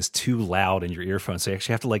Nina Simone is too loud in your earphones. So you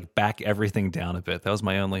actually have to like back everything down a bit. That was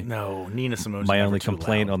my only Nina Simone's my only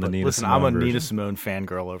complaint loud, on the Nina listen, Simone I'm a version. Nina Simone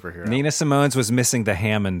fangirl over here. Nina Simone's was missing the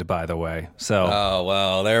Hammond, by the way. So Oh,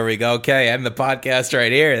 well, there we go. Okay, end the podcast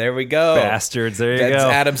right here. There we go. bastards, there you go.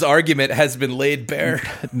 Adam's argument has been laid bare.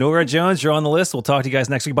 Norah Jones, you're on the list. We'll talk to you guys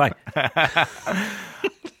next week. Bye.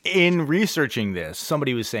 In researching this,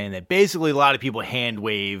 somebody was saying that basically a lot of people hand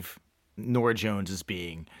wave Norah Jones as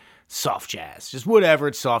being soft jazz, just whatever,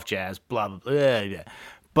 it's soft jazz, blah, blah, blah, blah.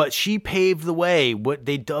 But she paved the way, what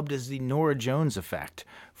they dubbed as the Norah Jones effect,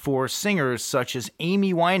 for singers such as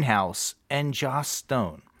Amy Winehouse and Joss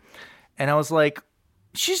Stone. And I was like,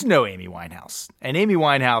 she's no Amy Winehouse. And Amy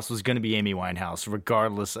Winehouse was going to be Amy Winehouse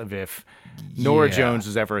regardless of if Norah Jones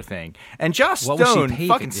was ever a thing. And Joss Stone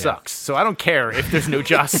fucking sucks. So I don't care if there's no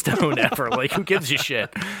Joss Stone ever. Like, who gives a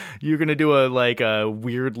shit? You're going to do a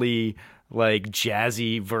weirdly like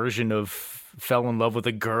jazzy version of Fell in Love with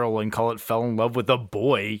a Girl and call it Fell in Love with a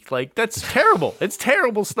Boy. Like, that's terrible. It's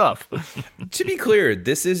terrible stuff. To be clear,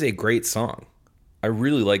 this is a great song. I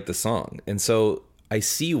really like the song. And so I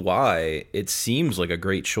see why it seems like a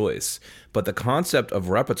great choice. But the concept of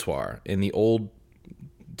repertoire in the old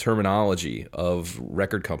terminology of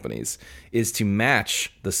record companies is to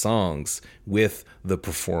match the songs with the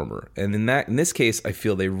performer. And in this case, I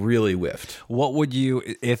feel they really whiffed. What would you,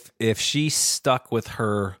 if she stuck with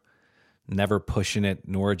her never pushing it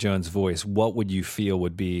Norah Jones voice, what would you feel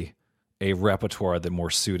would be a repertoire that more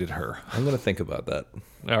suited her? I'm going to think about that.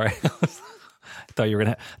 All right. I thought you were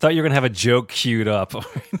gonna have a joke queued up.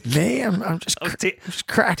 Me, I'm just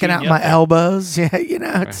cracking out my elbows. Yeah,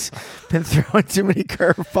 it's been throwing too many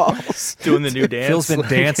curveballs. Doing the new dance. Phil's been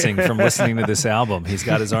dancing from listening to this album. He's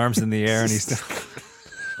got his arms in the air and he's.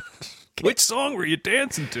 Which song were you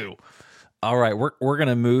dancing to? All right, we're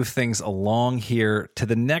gonna move things along here to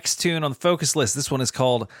the next tune on the focus list. This one is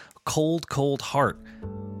called "Cold, Cold Heart."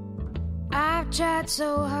 I've tried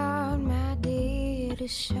so hard, my dear, to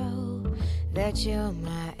show that you're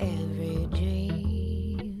my every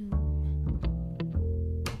dream.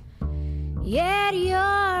 Yet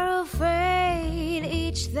you're afraid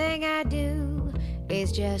each thing I do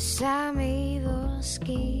is just some evil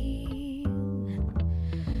scheme.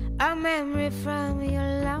 A memory from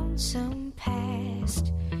your lonesome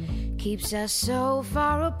past keeps us so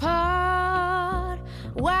far apart.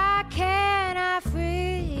 Why can't I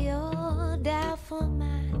free your doubtful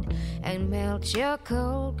mind and melt your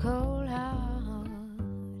cold, cold heart?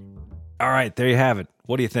 All right, there you have it.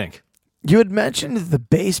 What do you think? You had mentioned the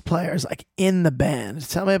bass players like in the band.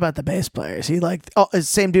 Tell me about the bass players. He is the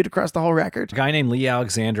same dude across the whole record? A guy named Lee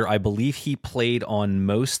Alexander. I believe he played on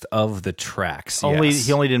most of the tracks. He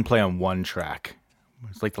only didn't play on one track.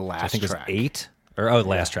 It's like the last track. I think track. It was 8.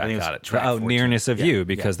 Last track. Got it. Track 14. Nearness of You,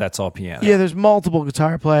 because that's all piano. Yeah, there's multiple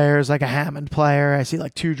guitar players, like a Hammond player. I see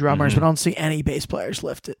like 2 drummers, but I don't see any bass players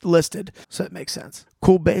listed. So it makes sense.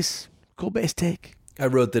 Cool bass take. I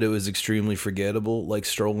wrote that it was extremely forgettable, like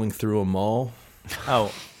strolling through a mall.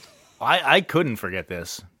 Oh, I couldn't forget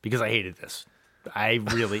this because I hated this.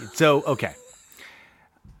 Okay.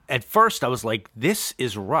 At first I was like, this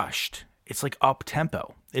is rushed. It's like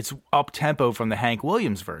up-tempo. It's up-tempo from the Hank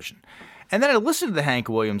Williams version. And then I listened to the Hank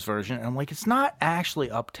Williams version, and I'm like, it's not actually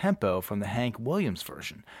up-tempo from the Hank Williams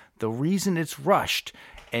version. The reason it's rushed,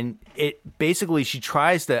 and it basically, she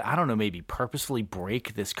tries to, I don't know, maybe purposefully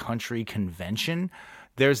break this country convention.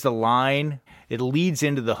 There's the line, it leads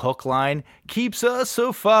into the hook line, keeps us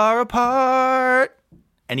so far apart.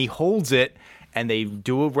 And he holds it, and they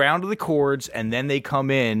do a round of the chords, and then they come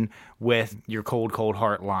in with your cold, cold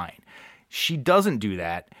heart line. She doesn't do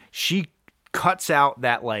that. She cuts out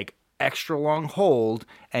that, like, extra long hold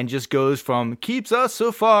and just goes from keeps us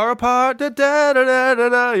so far apart, da da da da da,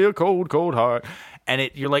 da your cold, cold heart. And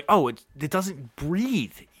you're like, oh, it doesn't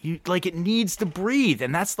breathe. It needs to breathe.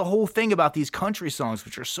 And that's the whole thing about these country songs,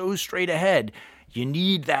 which are so straight ahead. You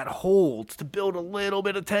need that hold to build a little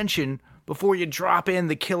bit of tension before you drop in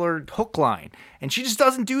the killer hook line. And she just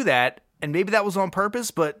doesn't do that. And maybe that was on purpose,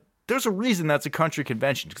 but there's a reason that's a country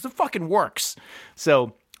convention, because it fucking works.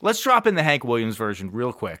 So let's drop in the Hank Williams version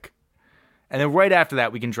real quick. And then right after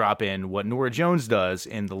that, we can drop in what Norah Jones does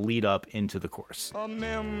in the lead up into the chorus. A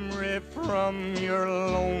memory from your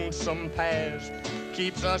lonesome past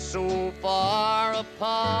keeps us so far apart.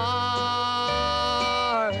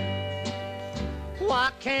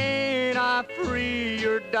 Why can't I free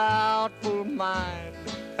your doubtful mind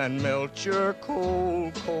and melt your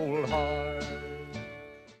cold, cold heart?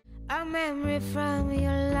 A memory from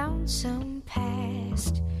your lonesome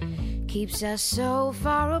past keeps us so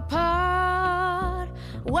far apart.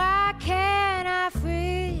 Why can't I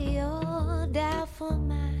free your doubtful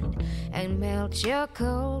mind and melt your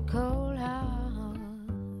cold, cold heart?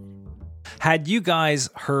 Had you guys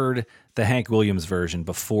heard the Hank Williams version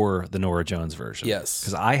before the Norah Jones version? Yes.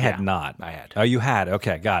 Because I had not. I had. Oh, you had?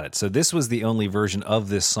 Okay, got it. So this was the only version of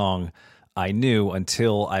this song I knew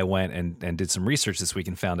until I went and did some research this week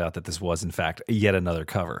and found out that this was, in fact, yet another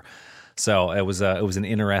cover. So it was an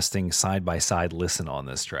interesting side-by-side listen on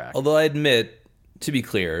this track. Although I admit, to be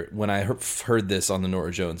clear, when I heard this on the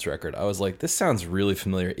Norah Jones record, I was like, this sounds really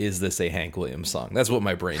familiar. Is this a Hank Williams song? That's what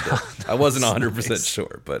my brain did. I wasn't 100%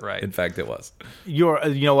 sure, but in fact it was. You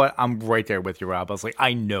know what? I'm right there with you, Rob. I was like,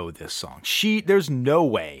 I know this song. There's no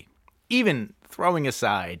way even throwing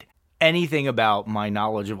aside anything about my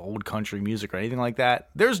knowledge of old country music or anything like that,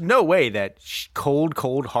 there's no way that Cold,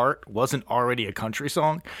 Cold Heart wasn't already a country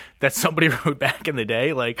song that somebody wrote back in the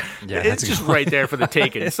day. Like, it's just right there for the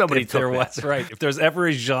taking. Somebody took that. That's right. If there's ever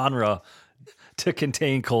a genre to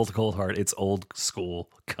contain Cold, Cold Heart, it's old school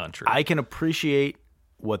country. I can appreciate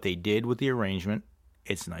what they did with the arrangement.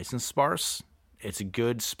 It's nice and sparse. It's a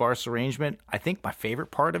good sparse arrangement. I think my favorite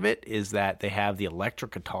part of it is that they have the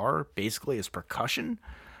electric guitar basically as percussion,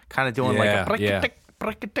 kind of doing like a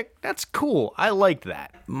brick-a-tick. That's cool. I liked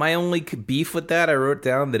that. My only beef with that, I wrote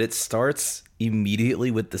down that it starts immediately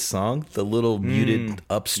with the song. The little muted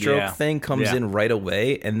upstroke thing comes in right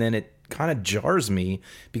away, and then it kind of jars me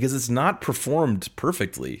because it's not performed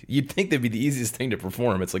perfectly. You'd think that'd be the easiest thing to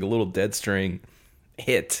perform. It's like a little dead string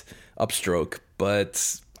hit upstroke,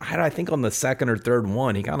 but I think on the second or third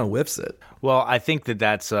one, he kind of whiffs it. Well, I think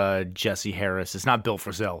that's Jesse Harris. It's not Bill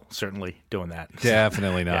Frisell, certainly, doing that.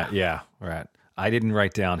 Definitely not. Yeah, right. I didn't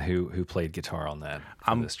write down who played guitar on that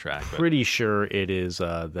this track. I'm pretty sure it is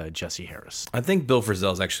the Jesse Harris. I think Bill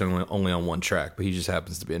Frisell's actually only on one track, but he just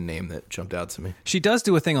happens to be a name that jumped out to me. She does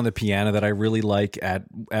do a thing on the piano that I really like at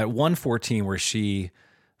 114 where she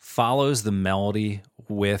follows the melody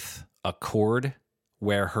with a chord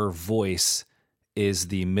where her voice is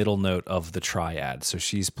the middle note of the triad. So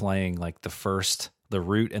she's playing like the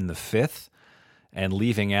root and the fifth, and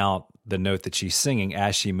leaving out the note that she's singing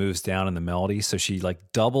as she moves down in the melody. So she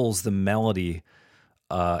like doubles the melody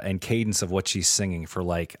and cadence of what she's singing for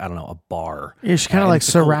like, I don't know, a bar. Yeah, she kind of like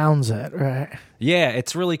surrounds it, right? Yeah,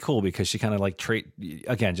 it's really cool because she kind of like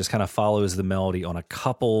just kind of follows the melody on a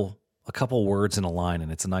couple words in a line,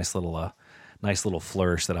 and it's a nice little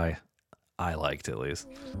flourish that I liked, at least.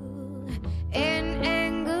 In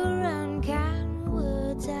anger and kind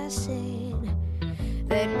words I said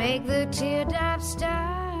that make the teardrops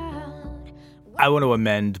start. I want to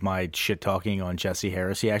amend my shit talking on Jesse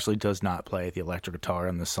Harris. He actually does not play the electric guitar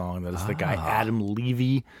in the song. That is the guy Adam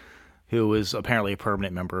Levy, who is apparently a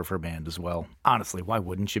permanent member of her band as well. Honestly, why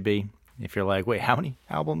wouldn't you be? If you're like, wait, how many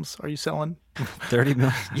albums are you selling? 30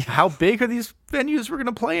 million. Yeah. How big are these venues we're going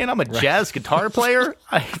to play in? I'm a jazz guitar player.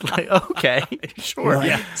 Okay, sure. Like,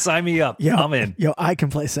 yeah, sign me up. I'm in. I can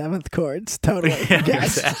play seventh chords. Totally. Yeah,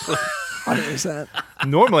 exactly. 100%.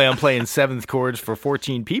 Normally I'm playing seventh chords for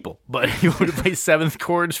 14 people, but you would play seventh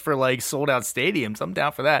chords for like sold out stadiums. I'm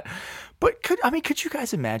down for that. But could you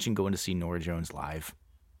guys imagine going to see Norah Jones live?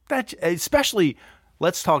 That especially.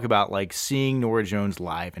 Let's talk about like seeing Norah Jones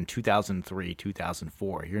live in 2003,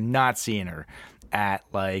 2004. You're not seeing her at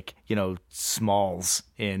like, Smalls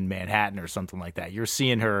in Manhattan or something like that. You're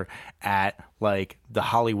seeing her at like the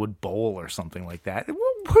Hollywood Bowl or something like that.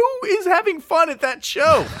 Who is having fun at that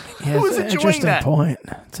show? Who is enjoying that? Point.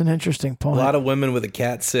 It's an interesting point. A lot of women with a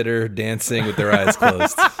cat sitter dancing with their eyes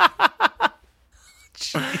closed.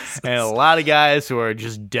 And a lot of guys who are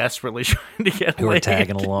just desperately trying to get who are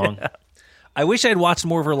tagging along. Yeah. I wish I'd watched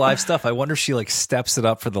more of her live stuff. I wonder if she like steps it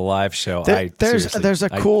up for the live show. There's a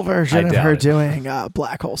cool version of her doing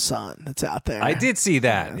Black Hole Sun that's out there. I did see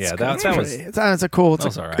that. Yeah, that was it's a cool.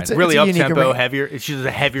 It's all right. Really up tempo, heavier. It's just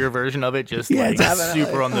a heavier version of it, just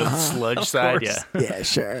super on the sludge side. Yeah,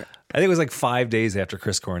 sure. I think it was like 5 days after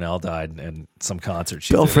Chris Cornell died, and some concert.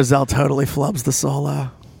 Bill Frisell totally flubs the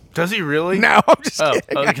solo. Does he really? No, I'm just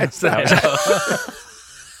kidding. I was gonna say.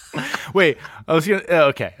 Wait, I was gonna.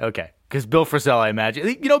 Okay. Because Bill Frisell, I imagine,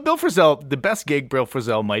 Bill Frisell, the best gig Bill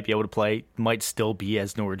Frisell might be able to play might still be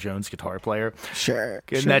as Norah Jones guitar player. Sure.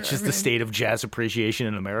 And that's just the state of jazz appreciation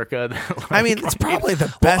in America. It's probably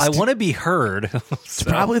the best. I want to be heard. It's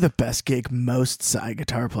probably the best gig most side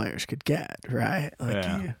guitar players could get, right?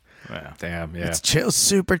 Damn, yeah. It's chill,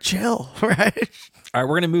 super chill, right? All right,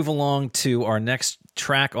 we're going to move along to our next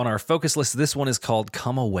track on our focus list. This one is called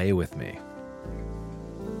Come Away With Me.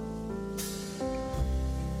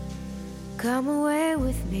 Come away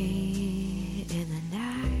with me in the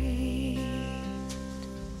night.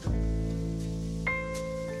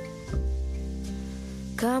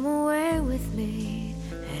 Come away with me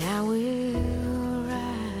and I will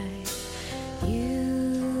write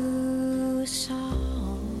you a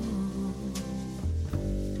song.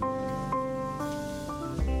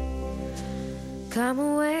 Come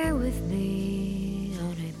away with me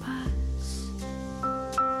on a bus.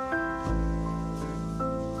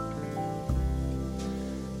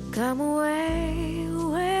 Come away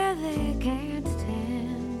where they can't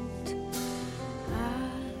tempt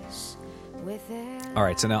us with their... All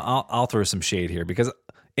right, so now I'll throw some shade here because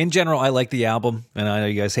in general I like the album and I know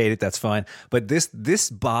you guys hate it, that's fine. But this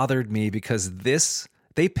bothered me because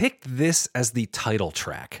they picked this as the title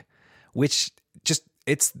track, which just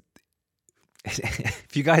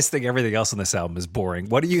if you guys think everything else on this album is boring,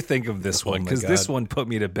 what do you think of this one? Because this one put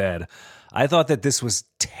me to bed. I thought that this was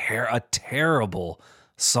a terrible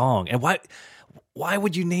song. And why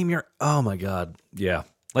would you name your... Oh, my God. Yeah.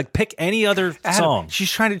 Like, pick any other song. She's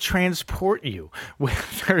trying to transport you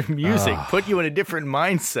with her music, put you in a different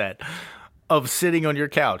mindset of sitting on your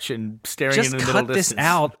couch and staring in the middle distance. Just cut this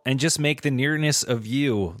out and just make the nearness of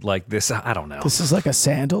you like this. I don't know. This is like a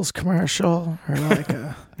Sandals commercial or like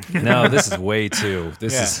a... No, this is way too...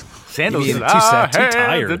 This is... Sandals is too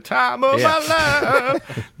tired. The time of my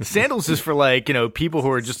life. Sandals is for people who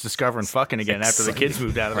are just discovering fucking again after the kids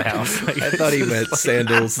moved out of the house. I thought he meant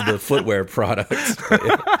Sandals, the footwear product.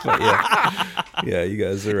 Yeah, you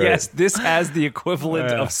guys are right. Yes, this has the equivalent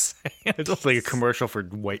of Sandals. It's like a commercial for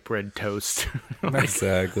white bread toast.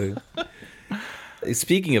 Exactly.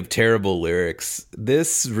 Speaking of terrible lyrics,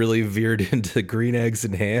 this really veered into green eggs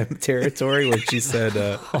and ham territory when she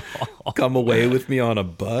said, come away with me on a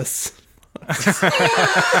bus.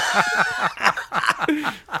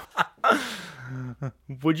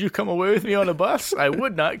 Would you come away with me on a bus? I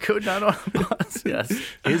would not, could not on a bus. Yes.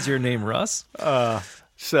 Is your name Russ?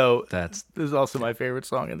 So this is also my favorite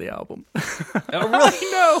song in the album. Oh, really?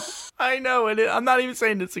 I know. And I'm not even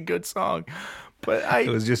saying it's a good song. But it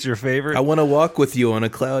was just your favorite? I want to walk with you on a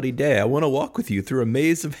cloudy day. I want to walk with you through a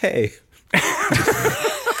maze of hay.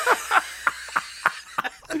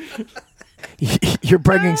 You're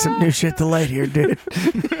bringing some new shit to light here, dude.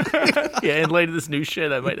 Yeah, in light of this new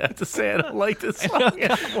shit, I might have to say I don't like this song.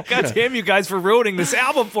 God damn you guys for ruining this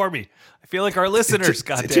album for me. I feel like our listeners,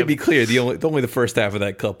 to be clear, only the first half of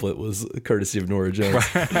that couplet was courtesy of Norah Jones.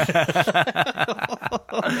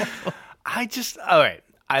 All right.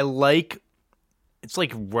 I like... It's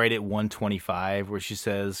like right at 125 where she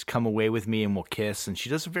says, come away with me and we'll kiss. And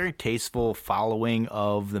she does a very tasteful following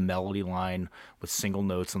of the melody line with single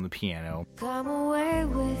notes on the piano. Come away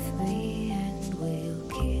with me and we'll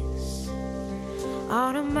kiss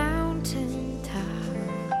on a mountain top.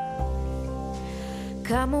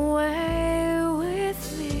 Come away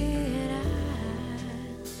with me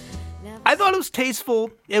and I thought it was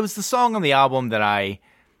tasteful. It was the song on the album that I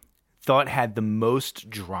thought had the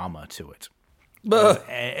most drama to it.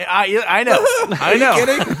 I know. Are you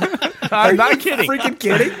kidding? I'm not kidding. Freaking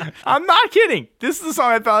kidding? I'm not kidding. This is the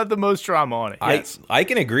song I thought had the most drama on it. Yes. I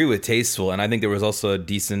can agree with tasteful, and I think there was also a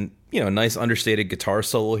decent, nice understated guitar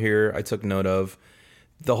solo here I took note of.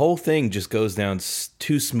 The whole thing just goes down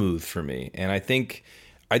too smooth for me, and I think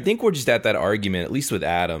we're just at that argument, at least with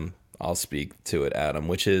Adam. I'll speak to it, Adam,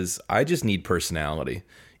 which is I just need personality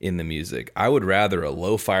in the music. I would rather a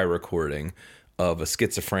lo-fi recording of a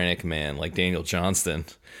schizophrenic man like Daniel Johnston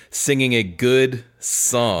singing a good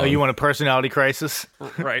song. Oh, you want a personality crisis?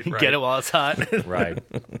 Right. Get it while it's hot. Right.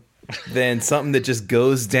 Then something that just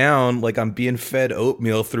goes down like I'm being fed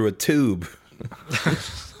oatmeal through a tube.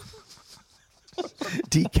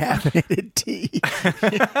 Decaffeinated tea.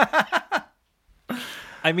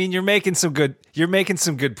 I mean, you're making some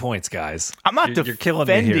good points, guys. I'm not you're killing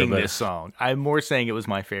me here, this song. I'm more saying it was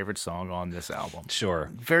my favorite song on this album.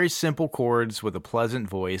 Sure. Very simple chords with a pleasant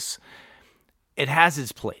voice. It has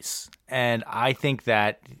its place. And I think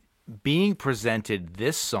that being presented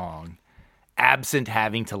this song, absent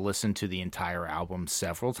having to listen to the entire album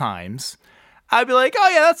several times, I'd be like, oh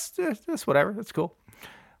yeah, that's whatever. That's cool.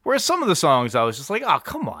 Whereas some of the songs, I was just like, oh,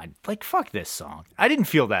 come on. Like, fuck this song. I didn't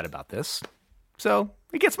feel that about this. So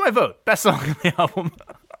it gets my vote. Best song on the album.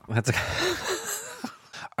 All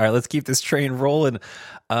right, let's keep this train rolling.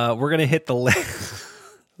 We're gonna hit the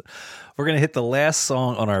last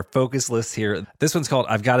song on our focus list here. This one's called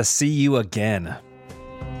 "I've Got to See You Again."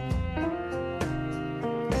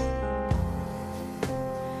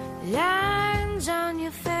 lines on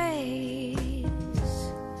your face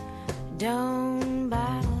don't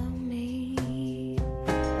bother me.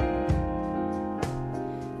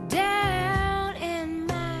 Down in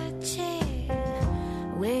my chair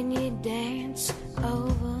when you dance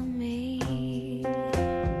over me,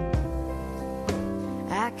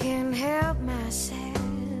 I can't help myself.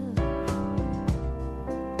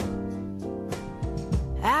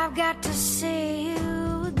 I've got to see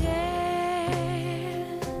you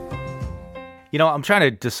again. You know, I'm trying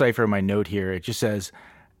to decipher my note here. It just says,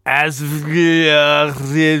 because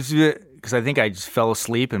I think I just fell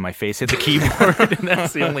asleep and my face hit the keyboard, and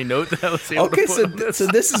that's the only note that I was able to put on this. So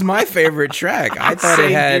this is my favorite track. I thought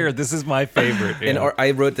Same it had. here. This is my favorite. And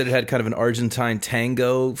I wrote that it had kind of an Argentine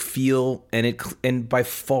tango feel, and by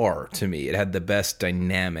far to me, it had the best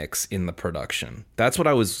dynamics in the production. That's what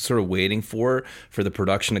I was sort of waiting for the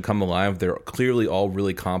production to come alive. They're clearly all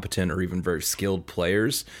really competent or even very skilled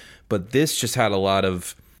players, but this just had a lot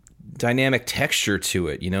of dynamic texture to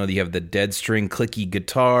it. You have the dead string clicky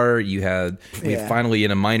guitar. We have finally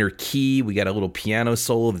in a minor key, we got a little piano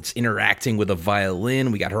solo that's interacting with a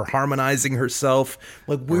violin. We got her harmonizing herself.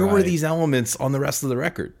 Like, where were these elements on the rest of the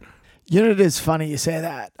record? It is funny you say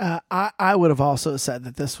that. I would have also said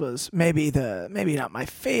that this was maybe not my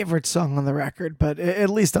favorite song on the record, but at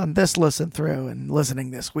least on this listen through and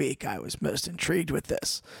listening this week, I was most intrigued with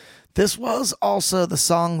this. This was also the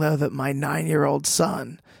song, though, that my 9-year-old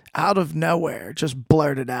son, out of nowhere, just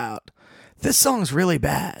blurted out, "This song's really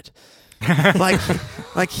bad."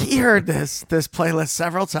 like he heard this playlist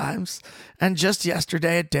several times, and just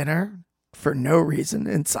yesterday at dinner, for no reason,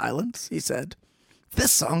 in silence, he said,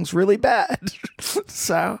 "This song's really bad."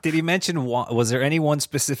 So, did he mention was there any one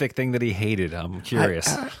specific thing that he hated? I'm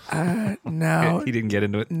curious. No, he didn't get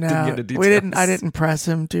into it. No, didn't get into details. I didn't press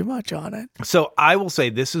him too much on it. So I will say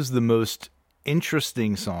this is the most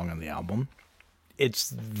interesting song on the album.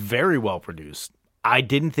 It's very well produced. I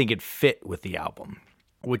didn't think it fit with the album,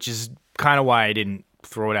 which is kind of why I didn't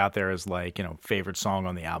throw it out there as favorite song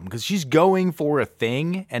on the album, because she's going for a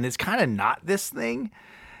thing and it's kind of not this thing.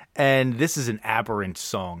 And this is an aberrant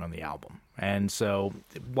song on the album. And so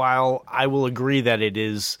while I will agree that it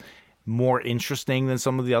is more interesting than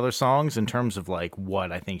some of the other songs in terms of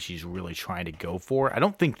what I think she's really trying to go for, I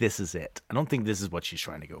don't think this is it. I don't think this is what she's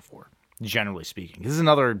trying to go for, generally speaking. This is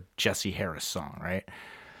another Jessie Harris song, right?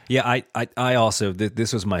 Yeah, I also,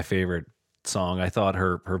 this was my favorite song. I thought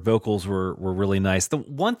her vocals were really nice. The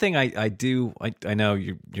one thing I know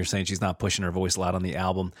you're saying she's not pushing her voice loud on the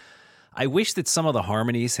album. I wish that some of the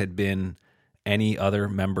harmonies had been any other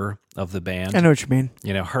member of the band. I know what you mean.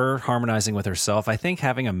 Her harmonizing with herself. I think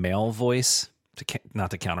having a male voice,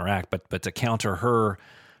 not to counteract, but to counter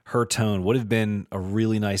her tone would have been a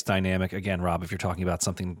really nice dynamic. Again, Rob, if you're talking about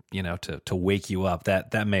something, to wake you up,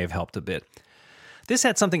 that may have helped a bit. This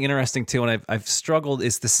had something interesting too, and I've struggled,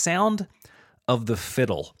 is the sound of the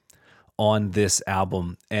fiddle on this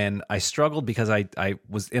album, and I struggled because I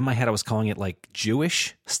was in my head, I was calling it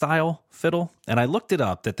Jewish style fiddle, and I looked it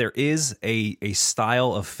up that there is a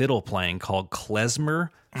style of fiddle playing called klezmer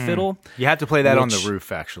fiddle. You have to play that on the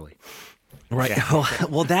roof, actually. Right. Yeah.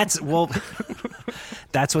 Well, that's what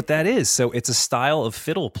that is. So it's a style of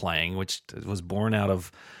fiddle playing which was born out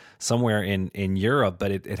of somewhere in Europe,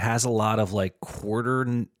 but it has a lot of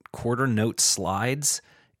quarter note slides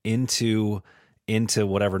into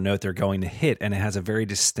whatever note they're going to hit, and it has a very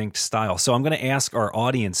distinct style. So I'm going to ask our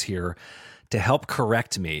audience here to help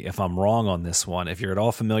correct me if I'm wrong on this one. If you're at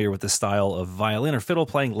all familiar with the style of violin or fiddle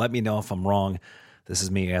playing, let me know if I'm wrong. This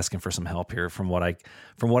is me asking for some help here. From what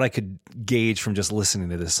I could gauge from just listening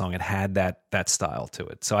to this song, it had that style to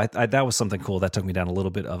it. So I that was something cool. That took me down a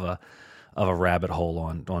little bit of a rabbit hole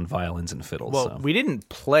on violins and fiddles. Well, we didn't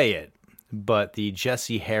play it, but the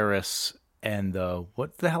Jessie Harris and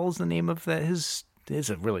what the hell is the name of that? His is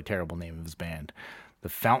a really terrible name of his band. The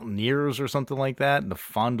Fountaineers or something like that. The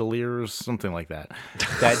Fondeliers, something like that.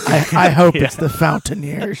 I hope it's the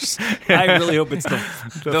Fountaineers. I really hope it's the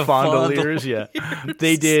Fondeliers. Yeah,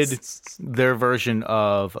 they did their version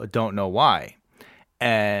of Don't Know Why,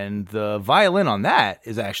 and the violin on that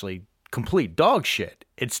is actually complete dog shit.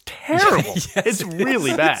 It's terrible. Yes, it's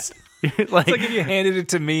really bad. It's like if you handed it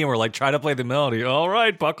to me and we're try to play the melody. All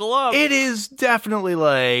right, buckle up. It is definitely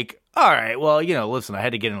all right, well, listen, I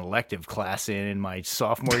had to get an elective class in my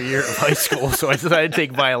sophomore year of high school, so I decided to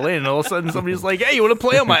take violin, and all of a sudden somebody's like, "Hey, you want to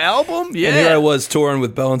play on my album?" Yeah. And here I was touring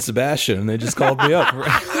with Belle and Sebastian, and they just called me up.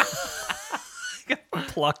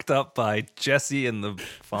 Plucked up by Jessie and the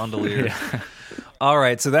Fondeliers. Yeah. All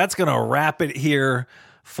right, so that's going to wrap it here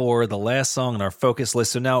for the last song on our focus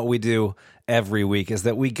list. So now what we do every week is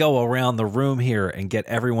that we go around the room here and get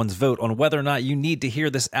everyone's vote on whether or not you need to hear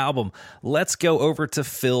this album. Let's go over to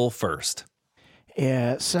Phil first.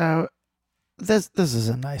 Yeah, so this is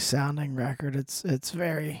a nice sounding record. It's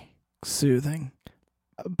very soothing.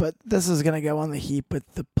 But this is going to go on the heap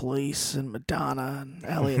with The Police and Madonna and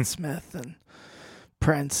Elliott Smith and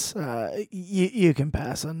Prince. You can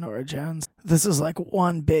pass on Norah Jones. This is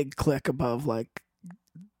one big click above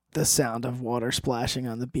the sound of water splashing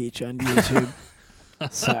on the beach on YouTube.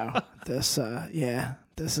 So this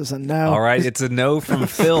is a no. All right, it's a no from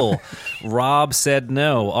Phil. Rob said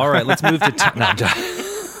no. All right, let's move to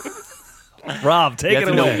Rob, take it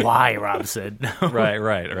away. You have to know why Rob said no.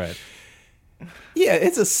 Right. Yeah,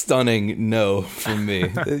 it's a stunning no from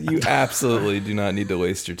me. You absolutely do not need to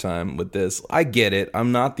waste your time with this. I get it.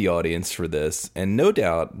 I'm not the audience for this. And no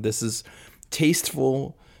doubt, this is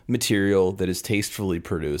tasteful material that is tastefully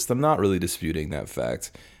produced. I'm not really disputing that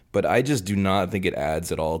fact, but I just do not think it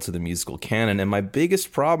adds at all to the musical canon. And my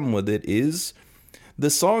biggest problem with it is the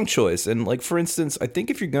song choice. And like, for instance, I think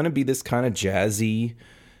if you're going to be this kind of jazzy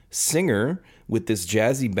singer with this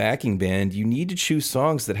jazzy backing band, you need to choose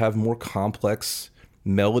songs that have more complex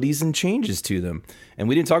melodies and changes to them. And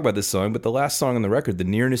we didn't talk about this song, but the last song on the record, The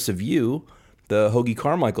Nearness of You, the Hoagy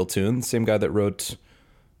Carmichael tune, the same guy that wrote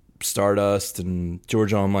Stardust and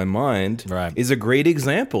Georgia on My Mind, right, is a great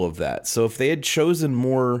example of that. So if they had chosen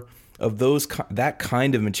more of that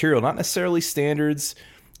kind of material, not necessarily standards,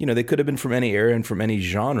 they could have been from any era and from any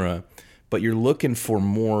genre, but you're looking for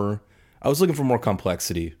more. I was looking for more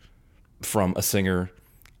complexity from a singer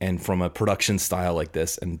and from a production style like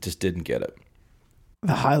this, and just didn't get it.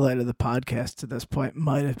 The highlight of the podcast to this point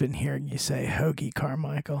might have been hearing you say Hoagy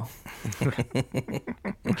Carmichael.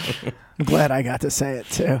 I'm glad I got to say it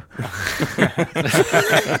too.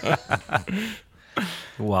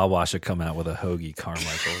 Wawa should come out with a Hoagy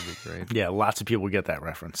Carmichael. Would be great. Yeah, lots of people get that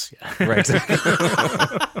reference. Yeah. Right.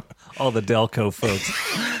 All the Delco folks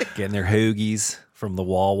getting their hoagies from the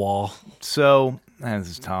Wawa. So, this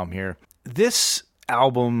is Tom here. This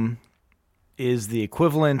album is the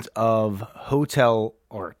equivalent of hotel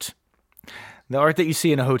art. The art that you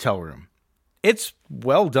see in a hotel room. It's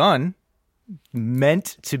well done,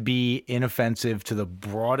 meant to be inoffensive to the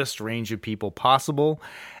broadest range of people possible,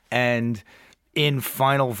 and in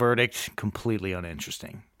final verdict, completely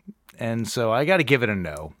uninteresting. And so I got to give it a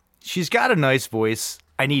no. She's got a nice voice.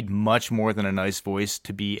 I need much more than a nice voice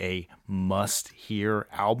to be a must-hear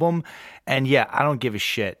album. And yeah, I don't give a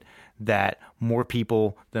shit that more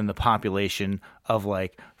people than the population of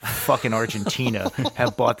like fucking Argentina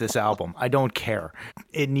have bought this album. I don't care.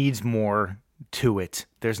 It needs more to it.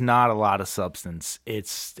 There's not a lot of substance.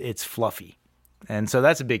 It's fluffy. And so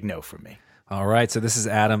that's a big no for me. All right, so this is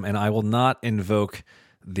Adam, and I will not invoke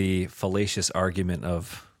the fallacious argument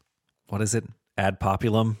of, what is it, ad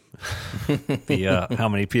populum? How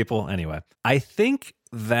many people? Anyway, I think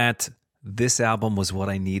that this album was what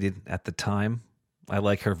I needed at the time. I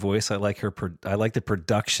like her voice. I like the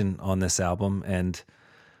production on this album, and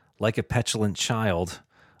like a petulant child,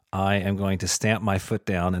 I am going to stamp my foot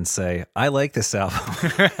down and say, I like this album,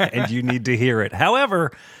 and you need to hear it.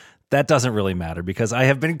 However, that doesn't really matter because I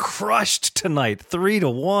have been crushed tonight,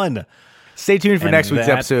 3-1. Stay tuned for next week's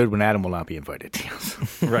episode when Adam will not be invited.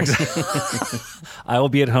 Right. I will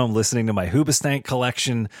be at home listening to my Hoobastank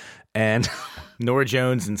collection and Norah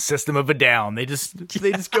Jones and System of a Down. They just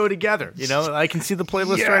go together. I can see the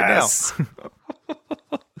playlist right now.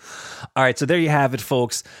 All right, so there you have it,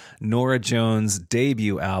 folks. Norah Jones'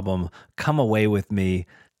 debut album, Come Away With Me,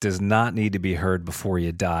 does not need to be heard before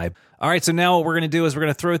you die. All right, so now what we're going to do is we're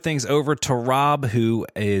going to throw things over to Rob, who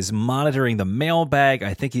is monitoring the mailbag.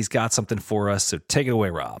 I think he's got something for us, so take it away,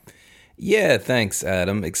 Rob. Yeah, thanks,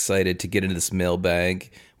 Adam. Excited to get into this mailbag.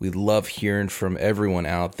 We love hearing from everyone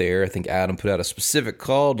out there. I think Adam put out a specific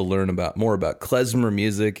call to learn more about klezmer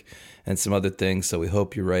music and some other things, so we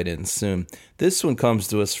hope you write in soon. This one comes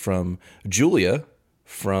to us from Julia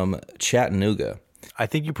from Chattanooga. I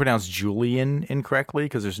think you pronounced Julian incorrectly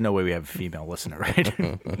because there's no way we have a female listener, right?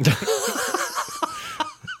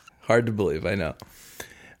 Hard to believe, I know.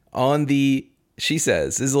 She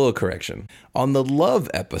says, this is a little correction. On the Love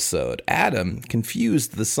episode, Adam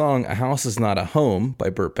confused the song A House Is Not a Home by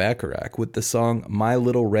Burt Bacharach with the song My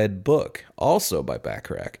Little Red Book, also by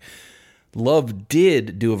Bacharach. Love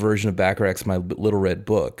did do a version of Bacharach's My Little Red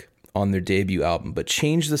Book on their debut album, but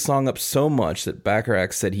changed the song up so much that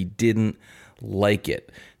Bacharach said he didn't like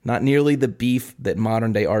it. Not nearly the beef that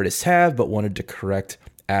modern day artists have, but wanted to correct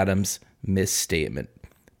Adam's misstatement.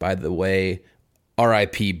 By the way,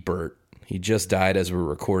 R.I.P. Burt. He just died as we're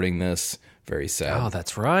recording this. Very sad. Oh,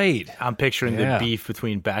 that's right. I'm picturing the beef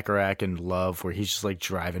between Bacharach and Love, where he's just like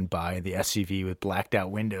driving by the SUV with blacked out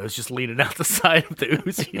windows, just leaning out the side of the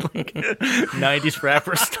Uzi, like 90s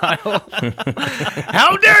rapper style.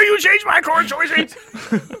 How dare you change my chord choices?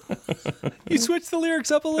 You switched the lyrics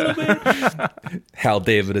up a little bit. Hal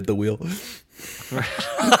David at the wheel.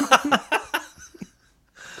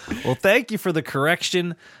 Well, thank you for the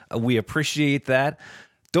correction. We appreciate that.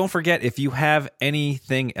 Don't forget, if you have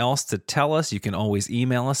anything else to tell us, you can always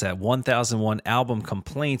email us at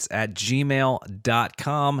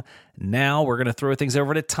 1001albumcomplaints@gmail.com. Now we're going to throw things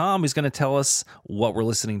over to Tom, who's going to tell us what we're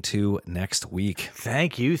listening to next week.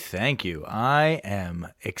 Thank you. I am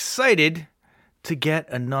excited to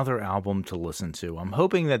get another album to listen to. I'm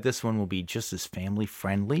hoping that this one will be just as family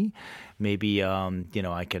friendly. Maybe,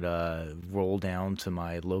 I could roll down to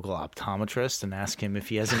my local optometrist and ask him if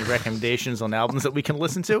he has any recommendations on albums that we can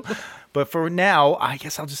listen to. But for now, I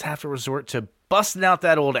guess I'll just have to resort to busting out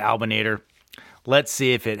that old Albinator. Let's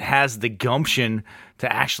see if it has the gumption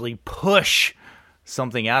to actually push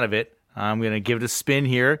something out of it. I'm going to give it a spin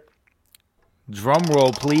here. Drum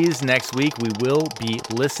roll, please. Next week, we will be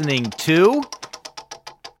listening to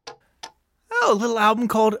a little album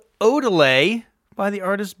called Odelay by the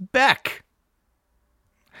artist Beck.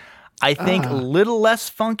 I think a little less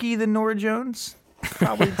funky than Norah Jones.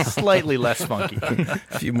 Probably slightly less funky.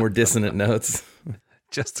 A few more dissonant notes.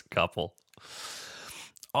 Just a couple.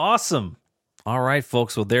 Awesome. All right,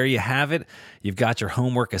 folks. Well, there you have it. You've got your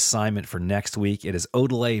homework assignment for next week. It is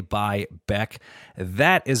Odelay by Beck.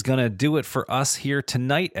 That is going to do it for us here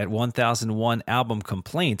tonight at 1001 Album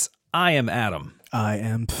Complaints. I am Adam. I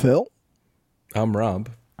am Phil. I'm Rob.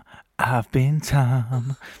 I've been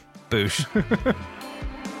Tom. Boosh.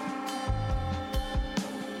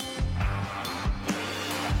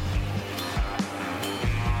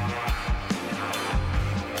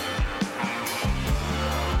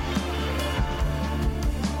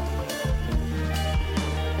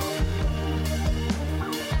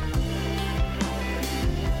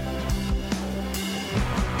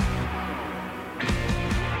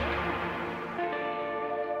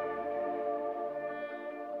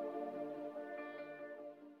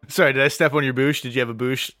 Sorry, did I step on your boosh? Did you have a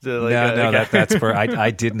boosh? No, that's where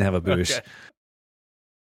I didn't have a boosh. Okay.